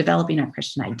 It's where we're developing our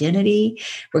Christian identity.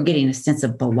 We're getting a sense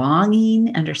of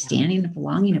belonging, understanding of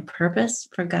belonging, a purpose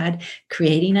for God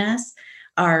creating us.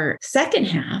 Our second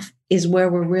half is where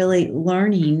we're really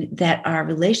learning that our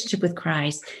relationship with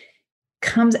Christ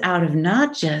comes out of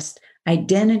not just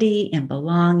identity and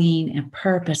belonging and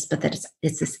purpose, but that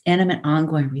it's this intimate,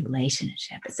 ongoing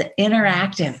relationship. It's an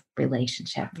interactive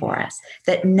relationship for us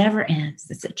that never ends.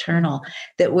 It's eternal,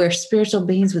 that we're spiritual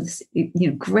beings with this,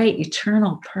 great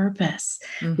eternal purpose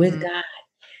with God.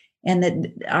 And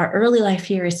that our early life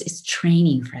here is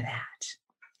training for that.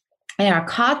 And our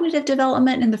cognitive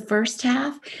development in the first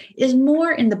half is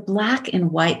more in the black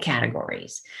and white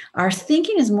categories. Our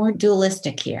thinking is more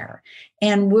dualistic here,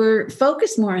 and we're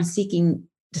focused more on seeking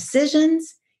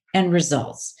decisions and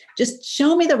results. Just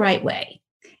show me the right way.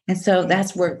 And so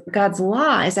that's where God's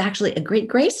law is actually a great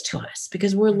grace to us,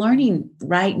 because we're learning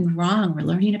right and wrong. We're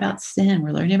learning about sin.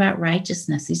 We're learning about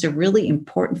righteousness. These are really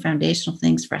important foundational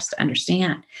things for us to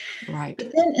understand. Right.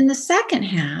 But then in the second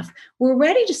half, we're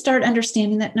ready to start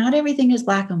understanding that not everything is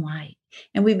black and white.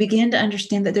 And we begin to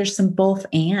understand that there's some both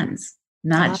ands,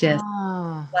 not just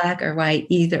black or white,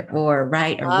 either or,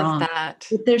 right or Love wrong. that.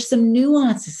 But there's some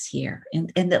nuances here,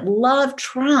 and that love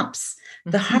trumps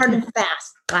the hard and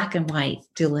fast, black and white,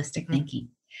 dualistic thinking.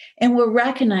 And we're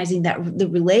recognizing that the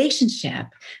relationship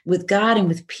with God and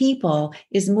with people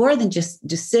is more than just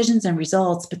decisions and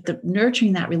results, but the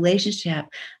nurturing that relationship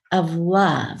of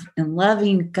love and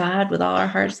loving God with all our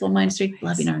hearts, soul, mind, strength,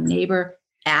 loving our neighbor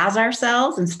as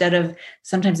ourselves, instead of,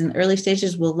 sometimes in the early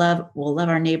stages, we'll love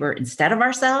our neighbor instead of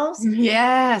ourselves.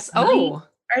 Yes. Oh,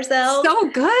 ourselves. So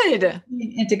good.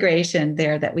 Integration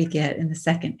there that we get in the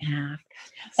second half.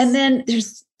 And then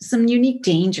there's some unique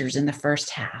dangers in the first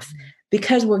half,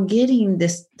 because we're getting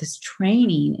this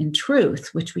training in truth,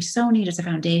 which we so need as a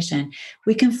foundation.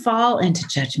 We can fall into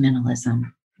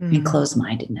judgmentalism and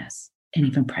closed-mindedness and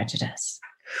even prejudice.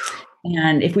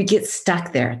 And if we get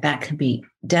stuck there, that can be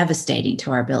devastating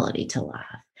to our ability to love.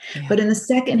 Yeah. But in the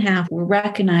second half, we're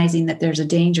recognizing that there's a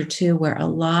danger too, where a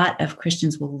lot of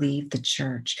Christians will leave the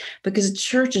church, because the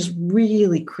church is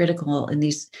really critical in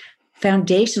these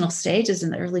foundational stages, in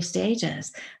the early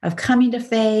stages of coming to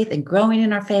faith and growing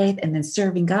in our faith and then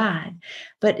serving God.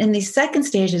 But in these second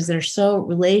stages that are so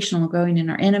relational, growing in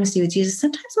our intimacy with Jesus,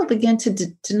 sometimes we'll begin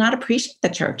to not appreciate the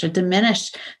church, or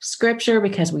diminish scripture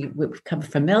because we become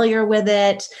familiar with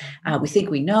it. We think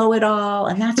we know it all.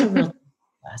 And that's a real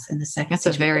us in the second. That's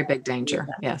a very big danger.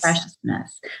 Yes.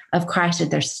 Preciousness of Christ.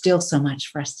 And there's still so much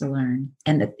for us to learn.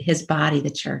 And that his body, the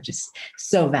church, is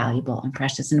so valuable and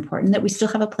precious and important, that we still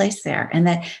have a place there, and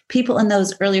that people in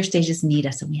those earlier stages need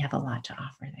us, and we have a lot to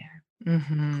offer there.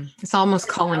 Mm-hmm. It's almost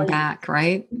calling back,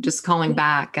 right? Just calling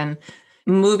back and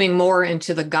moving more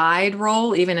into the guide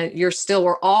role. Even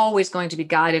we're always going to be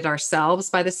guided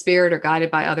ourselves by the Spirit, or guided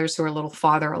by others who are a little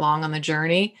farther along on the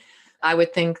journey. I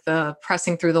would think the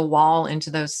pressing through the wall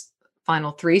into those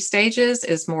final 3 stages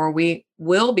is more, we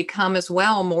will become as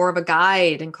well more of a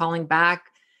guide, and calling back,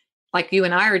 like you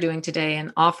and I are doing today,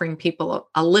 and offering people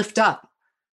a lift up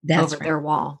over their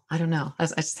wall. I don't know. I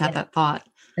just had that thought.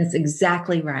 That's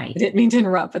exactly right. I didn't mean to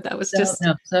interrupt, but that was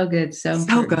so good. So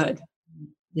good.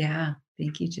 Yeah.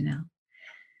 Thank you, Janelle.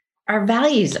 Our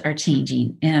values are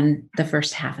changing in the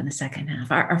first half and the second half.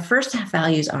 Our first half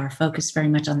values are focused very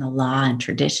much on the law and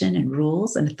tradition and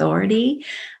rules and authority.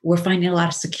 We're finding a lot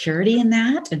of security in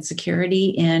that, and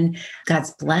security in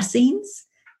God's blessings,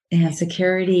 and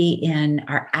security in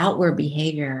our outward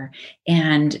behavior.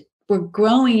 And we're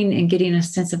growing and getting a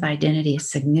sense of identity is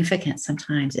significant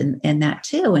sometimes in that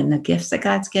too, in the gifts that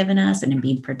God's given us and in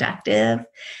being productive.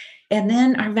 And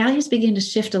then our values begin to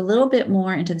shift a little bit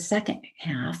more into the second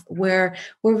half, where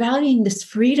we're valuing this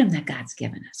freedom that God's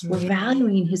given us. We're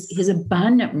valuing his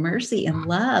abundant mercy and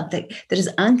love that is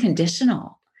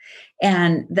unconditional,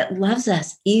 and that loves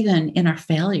us even in our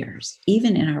failures,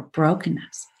 even in our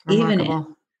brokenness, even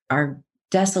in our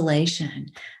desolation.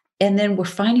 And then we're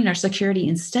finding our security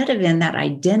instead of in that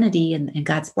identity and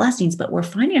God's blessings, but we're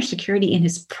finding our security in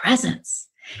his presence.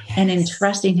 Yes. And in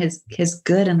trusting his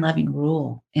good and loving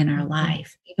rule in our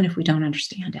life, even if we don't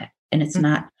understand it. And it's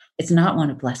not one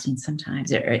of blessings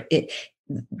sometimes.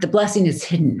 The blessing is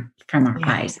hidden from our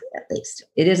eyes, at least.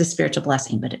 It is a spiritual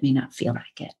blessing, but it may not feel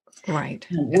like it. Right.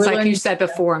 It's like you said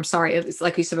before, I'm sorry. It's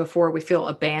like you said before, we feel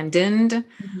abandoned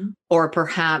or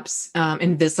perhaps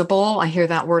invisible. I hear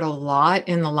that word a lot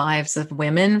in the lives of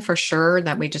women, for sure,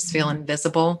 that we just feel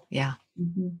invisible. Yeah.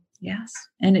 Mm-hmm. Yes.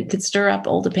 And it could stir up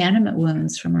old abandonment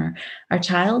wounds from our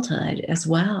childhood as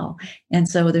well. And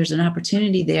so there's an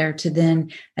opportunity there to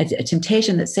then, a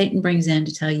temptation that Satan brings in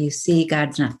to tell you, see,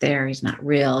 God's not there. He's not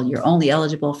real. You're only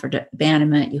eligible for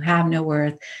abandonment. You have no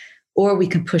worth. Or we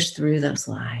can push through those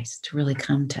lies to really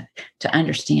come to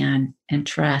understand and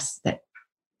trust that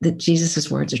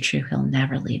Jesus' words are true. He'll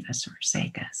never leave us or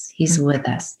forsake us. He's with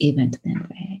us even to the end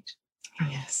of age.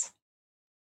 Yes.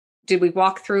 Did we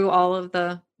walk through all of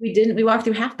the... We didn't. We walked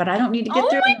through half, but I don't need to get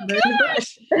through. Oh my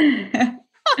gosh.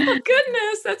 Oh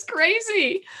goodness. That's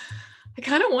crazy. I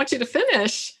kind of want you to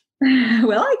finish.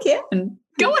 Well, I can.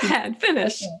 Go ahead.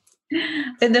 Finish.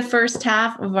 In the first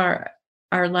half of our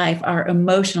our life, our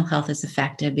emotional health is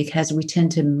affected because we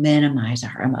tend to minimize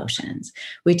our emotions.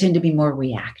 We tend to be more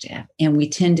reactive, and we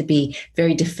tend to be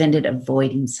very defended,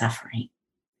 avoiding suffering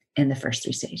in the first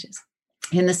 3 stages.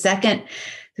 In the second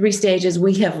 3 stages,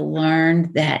 we have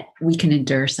learned that we can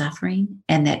endure suffering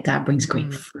and that God brings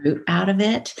great fruit out of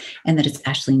it, and that it's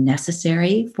actually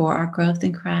necessary for our growth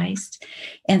in Christ.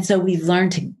 And so we've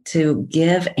learned to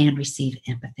give and receive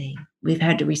empathy. We've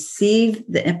had to receive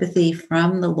the empathy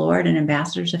from the Lord and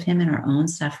ambassadors of Him in our own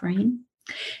suffering.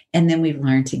 And then we've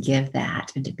learned to give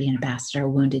that and to be an ambassador, a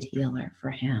wounded healer for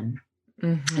Him,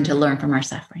 and to learn from our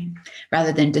suffering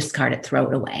rather than discard it, throw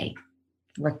it away,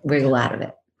 wriggle out of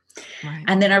it. Right.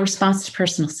 And then our response to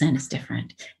personal sin is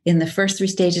different. In the first 3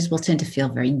 stages, we'll tend to feel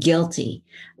very guilty,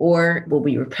 or we'll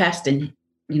be repressed and,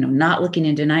 not looking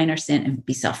and denying our sin and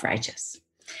be self-righteous.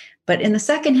 But in the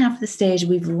second half of the stage,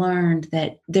 we've learned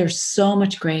that there's so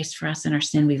much grace for us in our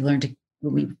sin. We've learned to,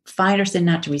 when we find our sin,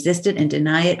 not to resist it and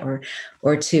deny it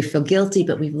or to feel guilty,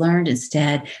 but we've learned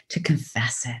instead to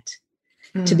confess it.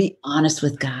 To be honest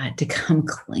with God, to come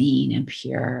clean and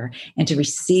pure, and to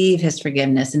receive His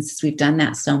forgiveness. And since we've done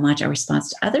that so much, our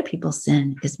response to other people's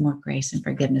sin is more grace, and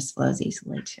forgiveness flows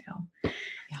easily too.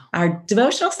 Yeah. Our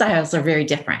devotional styles are very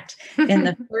different. In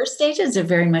the first stages, they're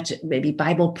very much maybe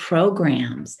Bible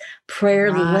programs,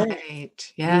 prayer led,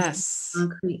 yes,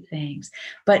 concrete things.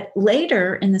 But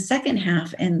later in the second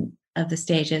half of the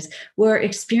stages, we're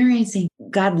experiencing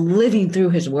God living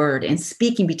through His word and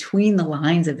speaking between the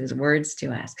lines of His words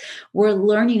to us. We're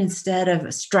learning, instead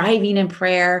of striving in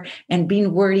prayer and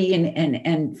being wordy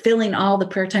and filling all the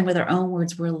prayer time with our own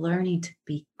words, we're learning to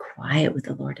be quiet with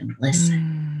the Lord and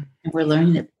listen. And we're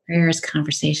learning that prayer is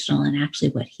conversational, and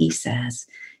actually what He says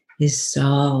is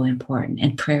so important.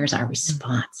 And prayer is our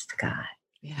response to God.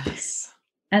 Yes.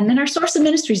 And then our source of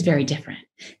ministry is very different.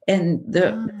 In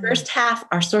the first half,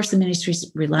 our source of ministry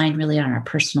is relying really on our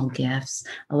personal gifts,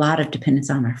 a lot of dependence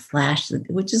on our flesh,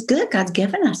 which is good. God's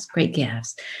given us great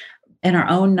gifts, and our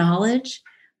own knowledge.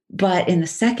 But in the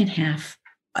second half,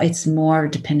 it's more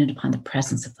dependent upon the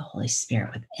presence of the Holy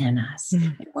Spirit within us.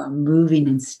 And we're moving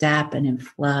in step and in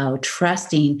flow,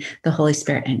 trusting the Holy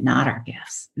Spirit and not our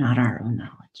gifts, not our own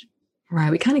knowledge. Right.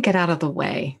 We kind of get out of the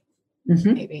way,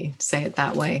 maybe say it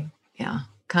that way. Yeah.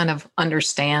 Kind of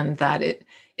understand that it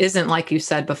isn't, like you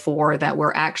said before, that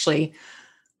we're actually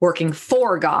working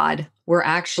for God. We're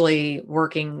actually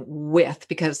working with,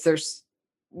 because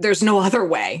there's no other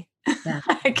way. Yeah.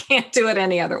 I can't do it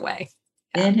any other way.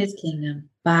 Yeah. In His kingdom,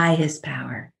 by His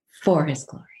power, for His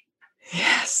glory.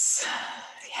 Yes.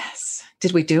 Yes.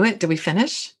 Did we do it? Did we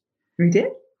finish? We did.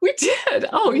 We did.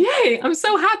 Oh, yay. I'm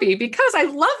so happy, because I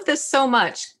love this so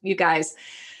much, you guys.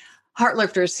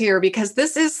 Heartlifters here, because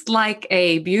this is like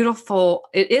it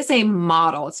is a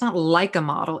model. It's not like a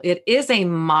model. It is a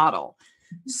model.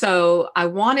 So I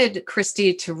wanted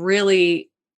Christy to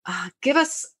really give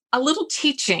us a little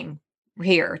teaching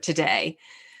here today,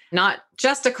 not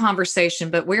just a conversation,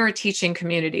 but we're a teaching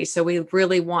community. So we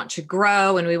really want to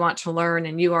grow and we want to learn,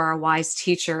 and you are a wise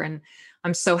teacher. And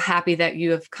I'm so happy that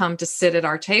you have come to sit at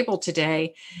our table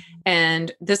today.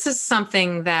 And this is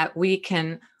something that we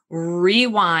can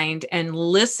rewind and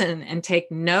listen and take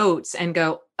notes and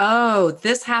go, oh,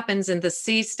 this happens in the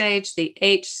C stage, the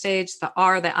H stage, the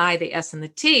R, the I, the S, and the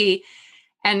T.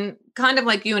 And kind of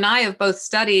like you and I have both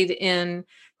studied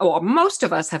most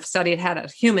of us have had a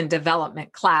human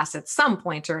development class at some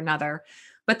point or another.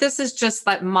 But this is just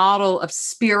that model of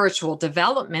spiritual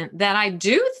development that I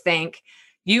do think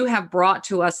you have brought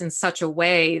to us in such a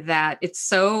way that it's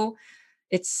so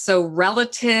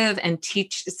relative and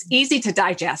it's easy to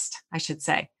digest, I should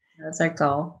say. That's our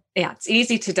goal. Yeah, it's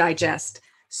easy to digest.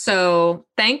 So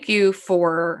thank you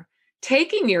for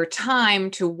taking your time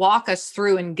to walk us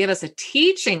through and give us a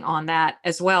teaching on that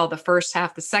as well. The first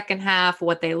half, the second half,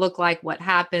 what they look like, what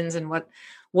happens, and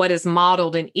what is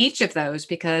modeled in each of those,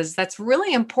 because that's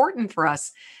really important for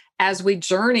us as we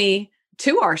journey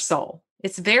to our soul.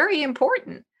 It's very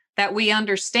important that we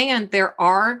understand there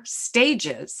are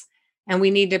stages. And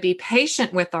we need to be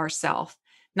patient with ourselves,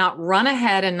 not run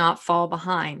ahead and not fall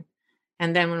behind.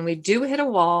 And then when we do hit a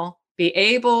wall, be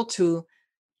able to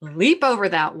leap over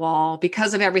that wall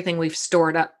because of everything we've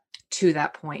stored up to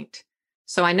that point.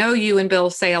 So I know you and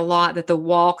Bill say a lot that the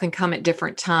wall can come at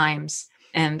different times.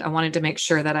 And I wanted to make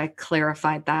sure that I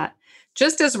clarified that.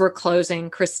 Just as we're closing,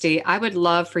 Christy, I would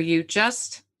love for you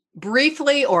just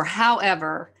briefly, or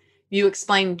however, you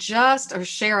explain just or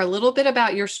share a little bit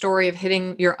about your story of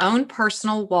hitting your own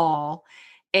personal wall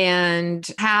and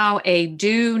how a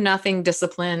do nothing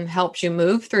discipline helps you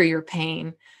move through your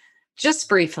pain. Just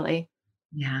briefly.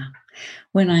 Yeah.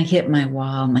 When I hit my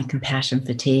wall, my compassion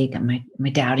fatigue, and my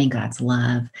doubting God's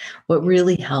love, what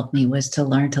really helped me was to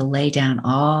learn to lay down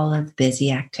all of the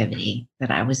busy activity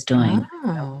that I was doing.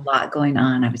 Oh. A lot going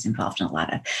on. I was involved in a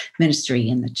lot of ministry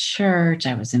in the church.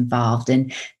 I was involved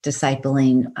in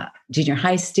discipling junior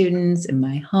high students in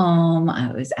my home.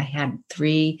 I had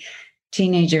 3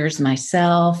 teenagers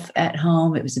myself at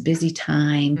home. It was a busy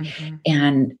time. Mm-hmm.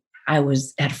 And I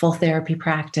was at full therapy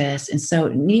practice. And so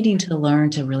needing to learn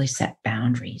to really set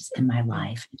boundaries in my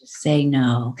life, and to say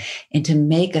no, and to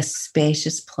make a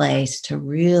spacious place to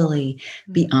really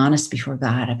be honest before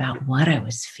God about what I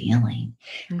was feeling.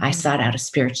 Mm-hmm. I sought out a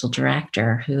spiritual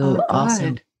director who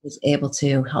also was able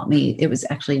to help me. It was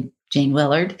actually Jane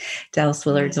Willard, Dallas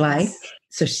Willard's wife.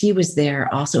 So she was there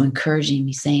also encouraging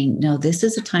me, saying, no, this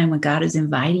is a time when God is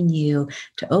inviting you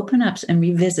to open up and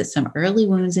revisit some early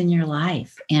wounds in your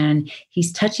life. And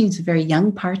he's touching some very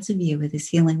young parts of you with his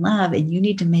healing love. And you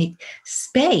need to make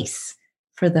space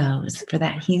for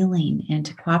that healing, and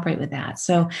to cooperate with that.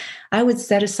 So I would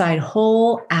set aside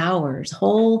whole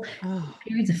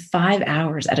periods of 5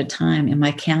 hours at a time in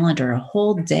my calendar, a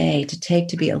whole day to take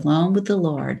to be alone with the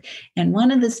Lord. And one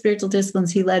of the spiritual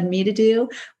disciplines he led me to do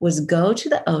was go to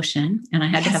the ocean. And I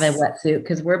had to have a wetsuit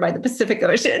because we're by the Pacific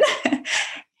Ocean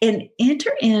and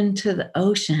enter into the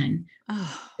ocean to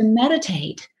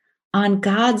meditate on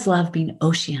God's love being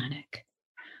oceanic.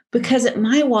 Because at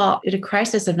my walk, at a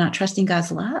crisis of not trusting God's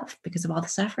love because of all the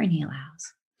suffering he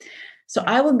allows. So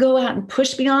I would go out and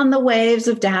push beyond the waves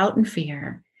of doubt and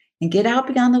fear and get out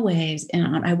beyond the waves.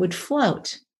 And I would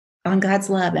float on God's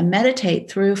love and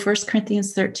meditate through 1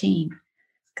 Corinthians 13.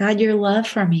 God, your love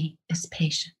for me is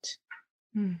patient.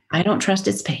 I don't trust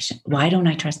it's patient. Why don't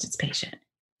I trust it's patient?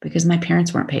 Because my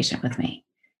parents weren't patient with me.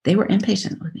 They were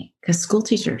impatient with me. Because school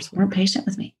teachers weren't patient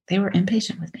with me. They were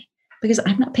impatient with me. Because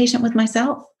I'm not patient with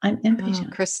myself. I'm impatient.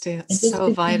 Oh, Christy, it's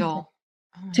so vital.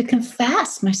 To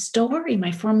confess my story,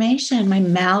 my formation, my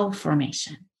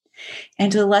malformation,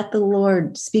 and to let the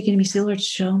Lord speak into me. Say, Lord,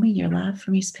 show me your love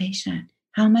for me is patient.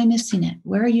 How am I missing it?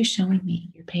 Where are you showing me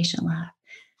your patient love?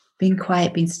 Being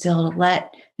quiet, being still, to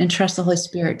let and trust the Holy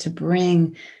Spirit to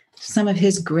bring some of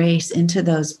his grace into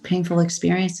those painful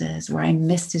experiences where I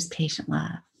missed his patient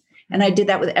love. And I did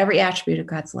that with every attribute of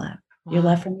God's love. Wow. Your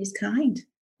love for me is kind.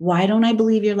 Why don't I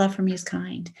believe your love for me is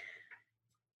kind?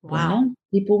 Wow. Well,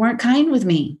 people weren't kind with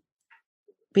me.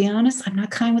 Be honest, I'm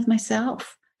not kind with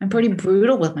myself. I'm pretty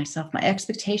brutal with myself. My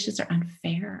expectations are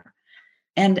unfair.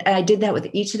 And I did that with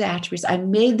each of the attributes. I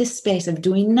made this space of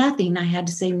doing nothing. I had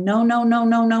to say no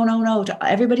to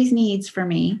everybody's needs for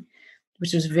me,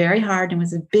 which was very hard and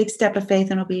was a big step of faith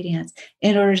and obedience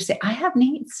in order to say, I have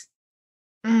needs.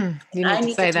 You need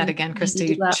to say that again, Christy.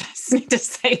 You just need to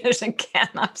say it again.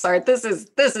 I'm sorry. This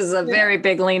is a very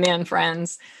big lean in,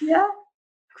 friends. Yeah.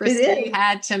 Christy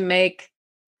had to make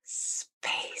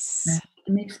space.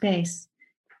 Make space.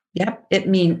 Yep. It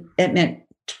meant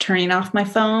turning off my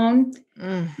phone,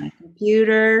 my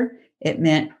computer. It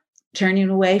meant turning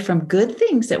away from good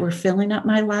things that were filling up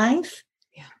my life.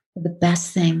 Yeah. The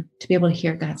best thing, to be able to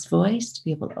hear God's voice, to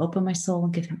be able to open my soul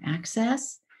and give him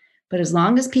access. But as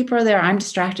long as people are there, I'm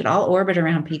distracted. I'll orbit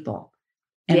around people,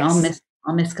 and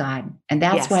I'll miss God. And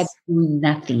that's why doing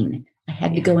nothing. I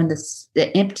had to go in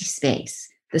the empty space,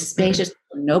 the spacious.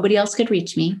 Nobody else could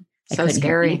reach me. I couldn't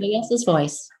hear anybody else's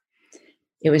voice.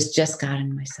 It was just God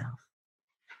and myself.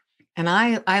 And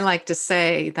I like to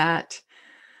say that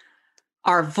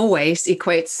our voice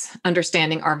equates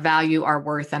understanding our value, our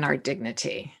worth, and our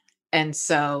dignity. And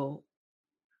so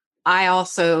I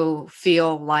also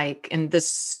feel like in this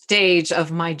stage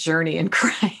of my journey in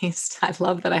Christ, I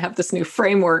love that I have this new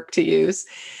framework to use,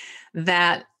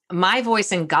 that my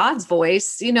voice and God's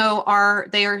voice, they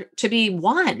are to be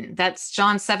one. That's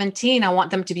John 17. I want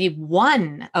them to be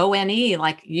one, O-N-E,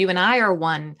 like you and I are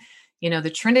one. The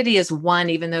Trinity is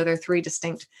one, even though they're three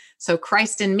distinct. So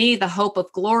Christ in me, the hope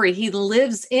of glory, he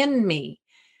lives in me.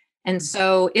 And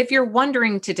so if you're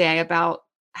wondering today about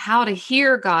how to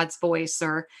hear God's voice,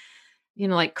 or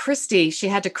like Christy, she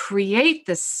had to create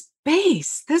this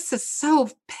space. This is so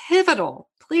pivotal.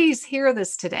 Please hear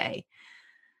this today,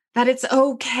 that it's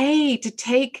okay to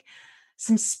take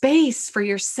some space for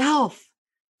yourself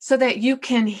so that you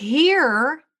can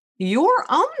hear your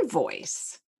own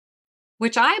voice,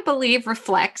 which I believe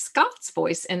reflects God's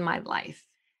voice in my life.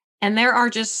 And there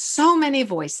are just so many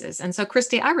voices. And so,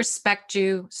 Christy, I respect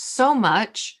you so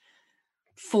much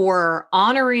for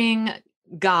honoring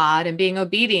God and being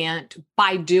obedient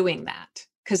by doing that,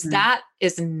 because that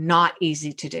is not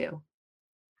easy to do.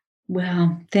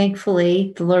 Well,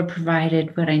 thankfully, the Lord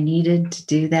provided what I needed to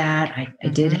do that. I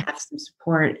did have some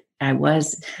support. I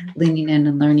was leaning in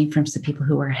and learning from some people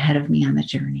who were ahead of me on the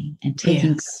journey and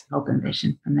taking help and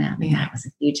vision from them. And that was a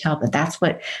huge help. But that's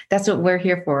what we're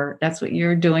here for. That's what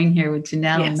you're doing here with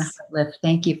Janelle and the Heart Lift.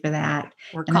 Thank you for that.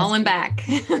 We're calling back.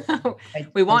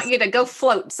 We want you to go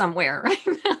float somewhere.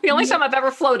 Right? The only time I've ever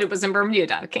floated was in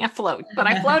Bermuda. I can't float, but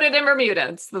I floated in Bermuda.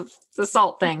 It's the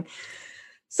salt thing.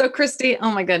 So Christy,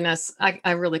 oh my goodness,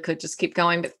 I really could just keep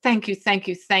going, but thank you, thank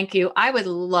you, thank you. I would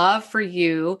love for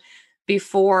you,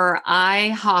 before I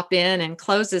hop in and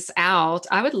close this out,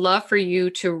 I would love for you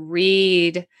to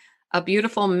read a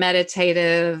beautiful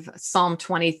meditative Psalm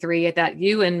 23 that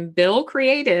you and Bill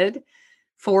created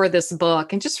for this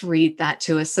book, and just read that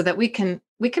to us so that we can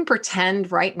pretend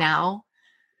right now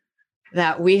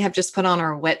that we have just put on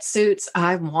our wetsuits.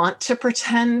 I want to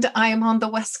pretend I am on the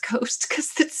West Coast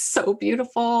because it's so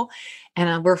beautiful.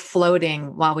 And we're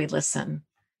floating while we listen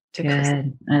to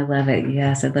Christy. I love it.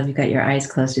 Yes, I love you got your eyes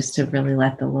closed just to really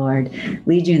let the Lord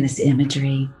lead you in this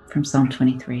imagery from Psalm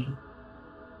 23.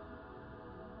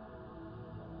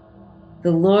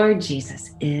 The Lord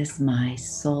Jesus is my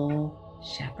soul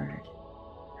shepherd,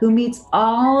 who meets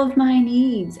all of my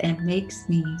needs and makes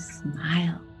me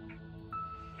smile.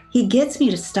 He gets me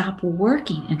to stop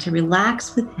working and to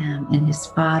relax with him in his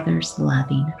Father's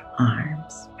loving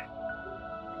arms.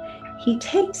 He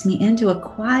takes me into a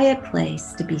quiet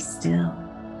place to be still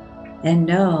and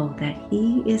know that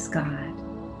he is God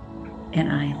and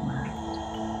I am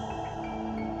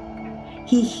loved.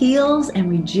 He heals and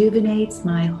rejuvenates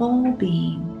my whole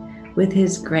being with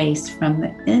his grace from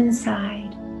the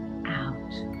inside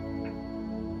out.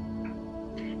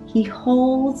 He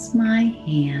holds my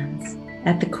hands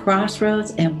at the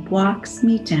crossroads and walks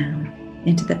me down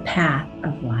into the path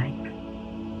of life.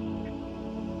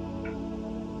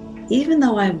 Even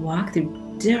though I walk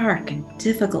through dark and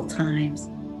difficult times,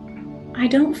 I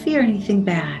don't fear anything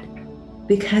bad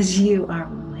because you are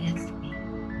with me.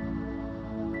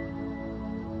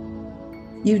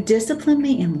 You discipline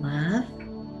me in love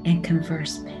and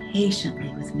converse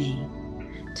patiently with me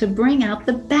to bring out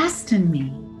the best in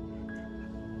me.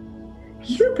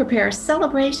 You prepare a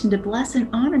celebration to bless and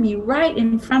honor me right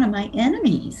in front of my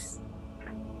enemies.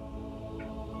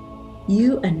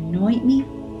 You anoint me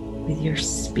with your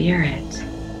Spirit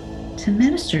to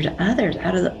minister to others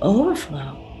out of the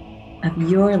overflow of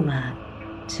your love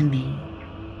to me.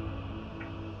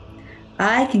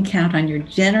 I can count on your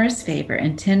generous favor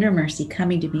and tender mercy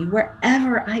coming to me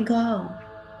wherever I go,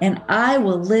 and I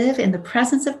will live in the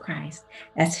presence of Christ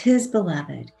as his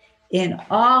beloved in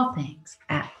all things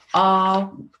at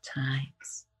all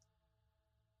times.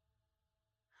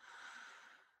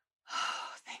 Oh,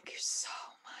 thank you so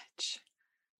much.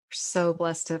 We're so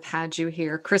blessed to have had you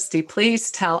here. Christy, please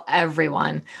tell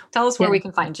everyone. Tell us where we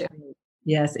can find you.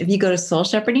 Yes, if you go to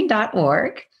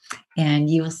soulshepherding.org, and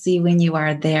you will see when you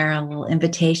are there a little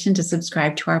invitation to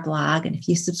subscribe to our blog. And if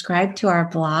you subscribe to our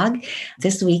blog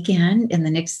this weekend, in the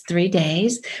next 3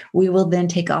 days, we will then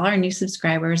take all our new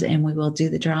subscribers and we will do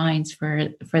the drawings for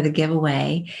the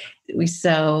giveaway. We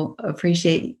so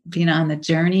appreciate being on the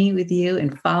journey with you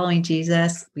and following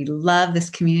Jesus. We love this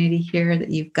community here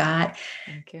that you've got.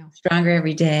 Thank you. Stronger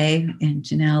every day. And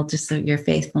Janelle, just so your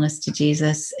faithfulness to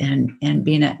Jesus and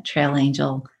being a trail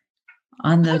angel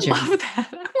on the journey. I love that.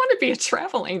 I want to be a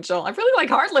travel angel. I really like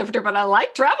Heart Lifter, but I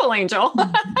like travel angel.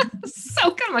 So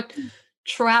good. I'm a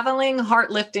traveling, heart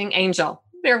lifting angel.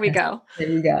 There we go. There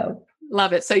you go.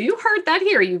 Love it. So you heard that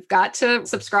here. You've got to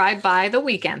subscribe by the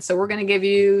weekend. So we're going to give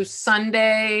you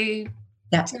Sunday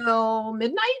till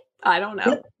midnight. I don't know.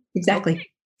 Yep, exactly. Okay.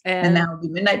 And that would be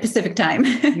midnight Pacific time.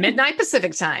 Midnight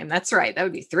Pacific time. That's right. That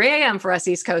would be 3 a.m. for us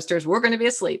East Coasters. We're going to be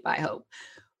asleep, I hope.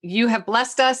 You have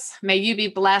blessed us. May you be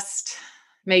blessed.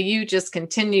 May you just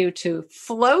continue to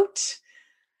float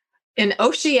in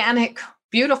oceanic,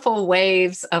 beautiful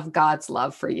waves of God's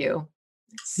love for you.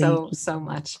 So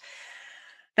much.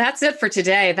 That's it for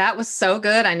today. That was so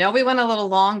good. I know we went a little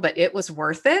long, but it was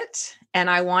worth it. And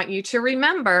I want you to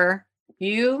remember,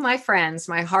 you, my friends,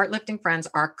 my heart-lifting friends,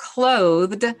 are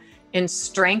clothed in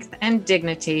strength and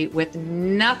dignity with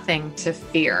nothing to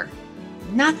fear.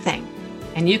 Nothing.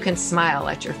 And you can smile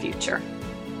at your future.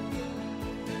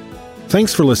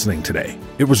 Thanks for listening today.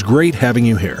 It was great having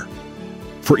you here.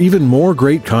 For even more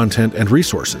great content and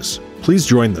resources, please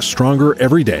join the Stronger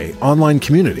Everyday online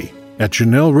community at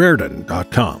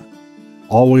JanelleRaridan.com.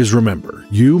 Always remember,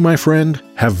 you, my friend,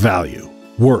 have value,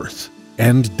 worth,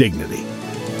 and dignity.